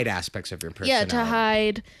 Hide aspects of your Yeah, personality. to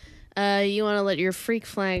hide. You want to let your freak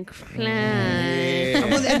flag fly.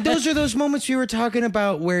 Well, and those are those moments we were talking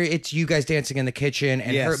about where it's you guys dancing in the kitchen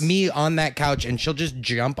and Yes. me on that couch, and she'll just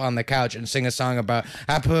jump on the couch and sing a song about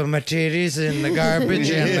I put my titties in the garbage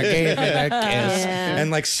and I gave it a kiss and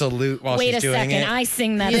like salute while Wait she's a doing second, it. I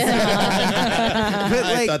sing that song. But,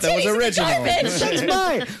 I like, thought that was original. that's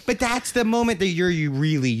mine. But that's the moment that you're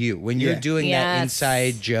really you when you're Yeah. doing that Yes.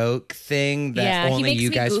 inside joke thing that Yeah, he only makes you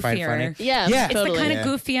me guys find goofier. funny. Yeah, Yeah. It's totally. the kind Yeah. of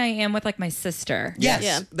goofy I am with like my sister. Yes,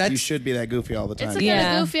 Yeah. that's You should be that goofy all the time. It's the kind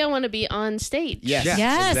Yeah. of goofy I want to be on stage. Yes,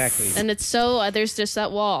 Yes. exactly. And it's so, there's just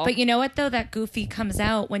that wall. But you know what though? That goofy comes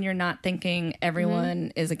out when you're not thinking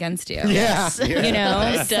everyone is against you. yeah. You know?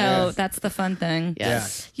 It So does. that's the fun thing.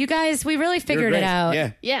 Yes. You guys, we really You're figured great. it out.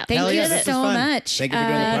 Yeah. Yeah. Thank Hell you yeah, this so was fun. much. Thank you for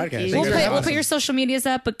doing the podcast. Thank you. Thank We'll you for put, having we'll put us. your social medias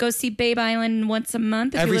up, but go see Babe Island once a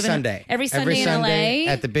month. If Every you live Sunday. every Sunday in LA.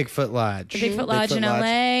 at the Bigfoot Lodge. Bigfoot Lodge in Bigfoot Lodge.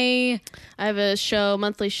 LA. I have a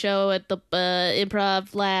monthly show at the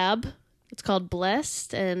Improv Lab. It's called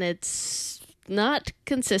Blessed, and it's not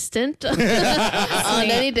consistent on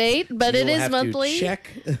any date, but You it will is have to monthly. check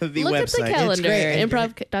the Look website. at the calendar, great.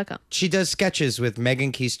 improv.com. She does sketches with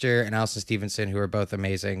Megan Keister and Allison Stevenson, who are both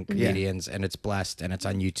amazing comedians, and it's Blessed, and it's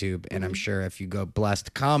on YouTube. And I'm sure if you go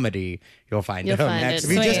Blessed Comedy, you'll find You'll it. find Next.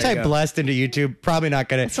 it. If you just Sweet. type Blessed into YouTube, probably not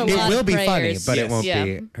gonna. a It lot will of be funny, prayers. but it Yes. won't Yeah.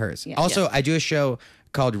 be hers. Also, I do a show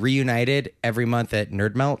called Reunited every month at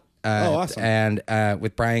Nerd Melt. Oh, awesome. And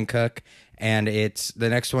with Brian Cook, and the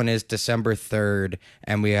next one is December 3rd,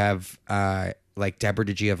 and we have like Deborah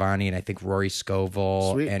DiGiovanni and I think Rory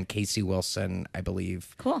Scovel Sweet. and Casey Wilson, I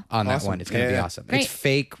believe. Cool. On that Awesome. one, it's gonna be Yeah. awesome. Great. It's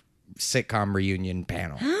fake sitcom reunion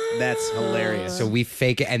panel. That's hilarious. So we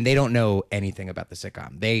fake it, and they don't know anything about the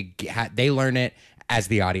sitcom. They learn it as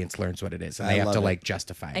the audience learns what it is, and I they have love to it. like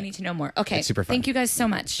justify it. I need to know more. Okay. It's super fun. Thank you guys so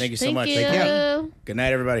much. Thank you so Thank much. you. Thank you. Good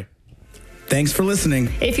night, everybody. Thanks for listening.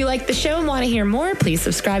 If you like the show and want to hear more, please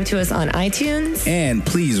subscribe to us on iTunes. And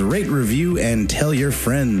please rate, review, and tell your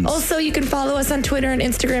friends. Also, you can follow us on Twitter and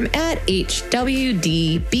Instagram at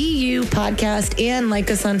HWDBU Podcast and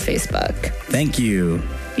like us on Facebook. Thank you.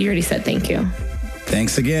 You already said thank you.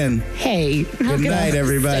 Thanks again. Hey. Good night,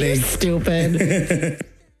 everybody. So stupid.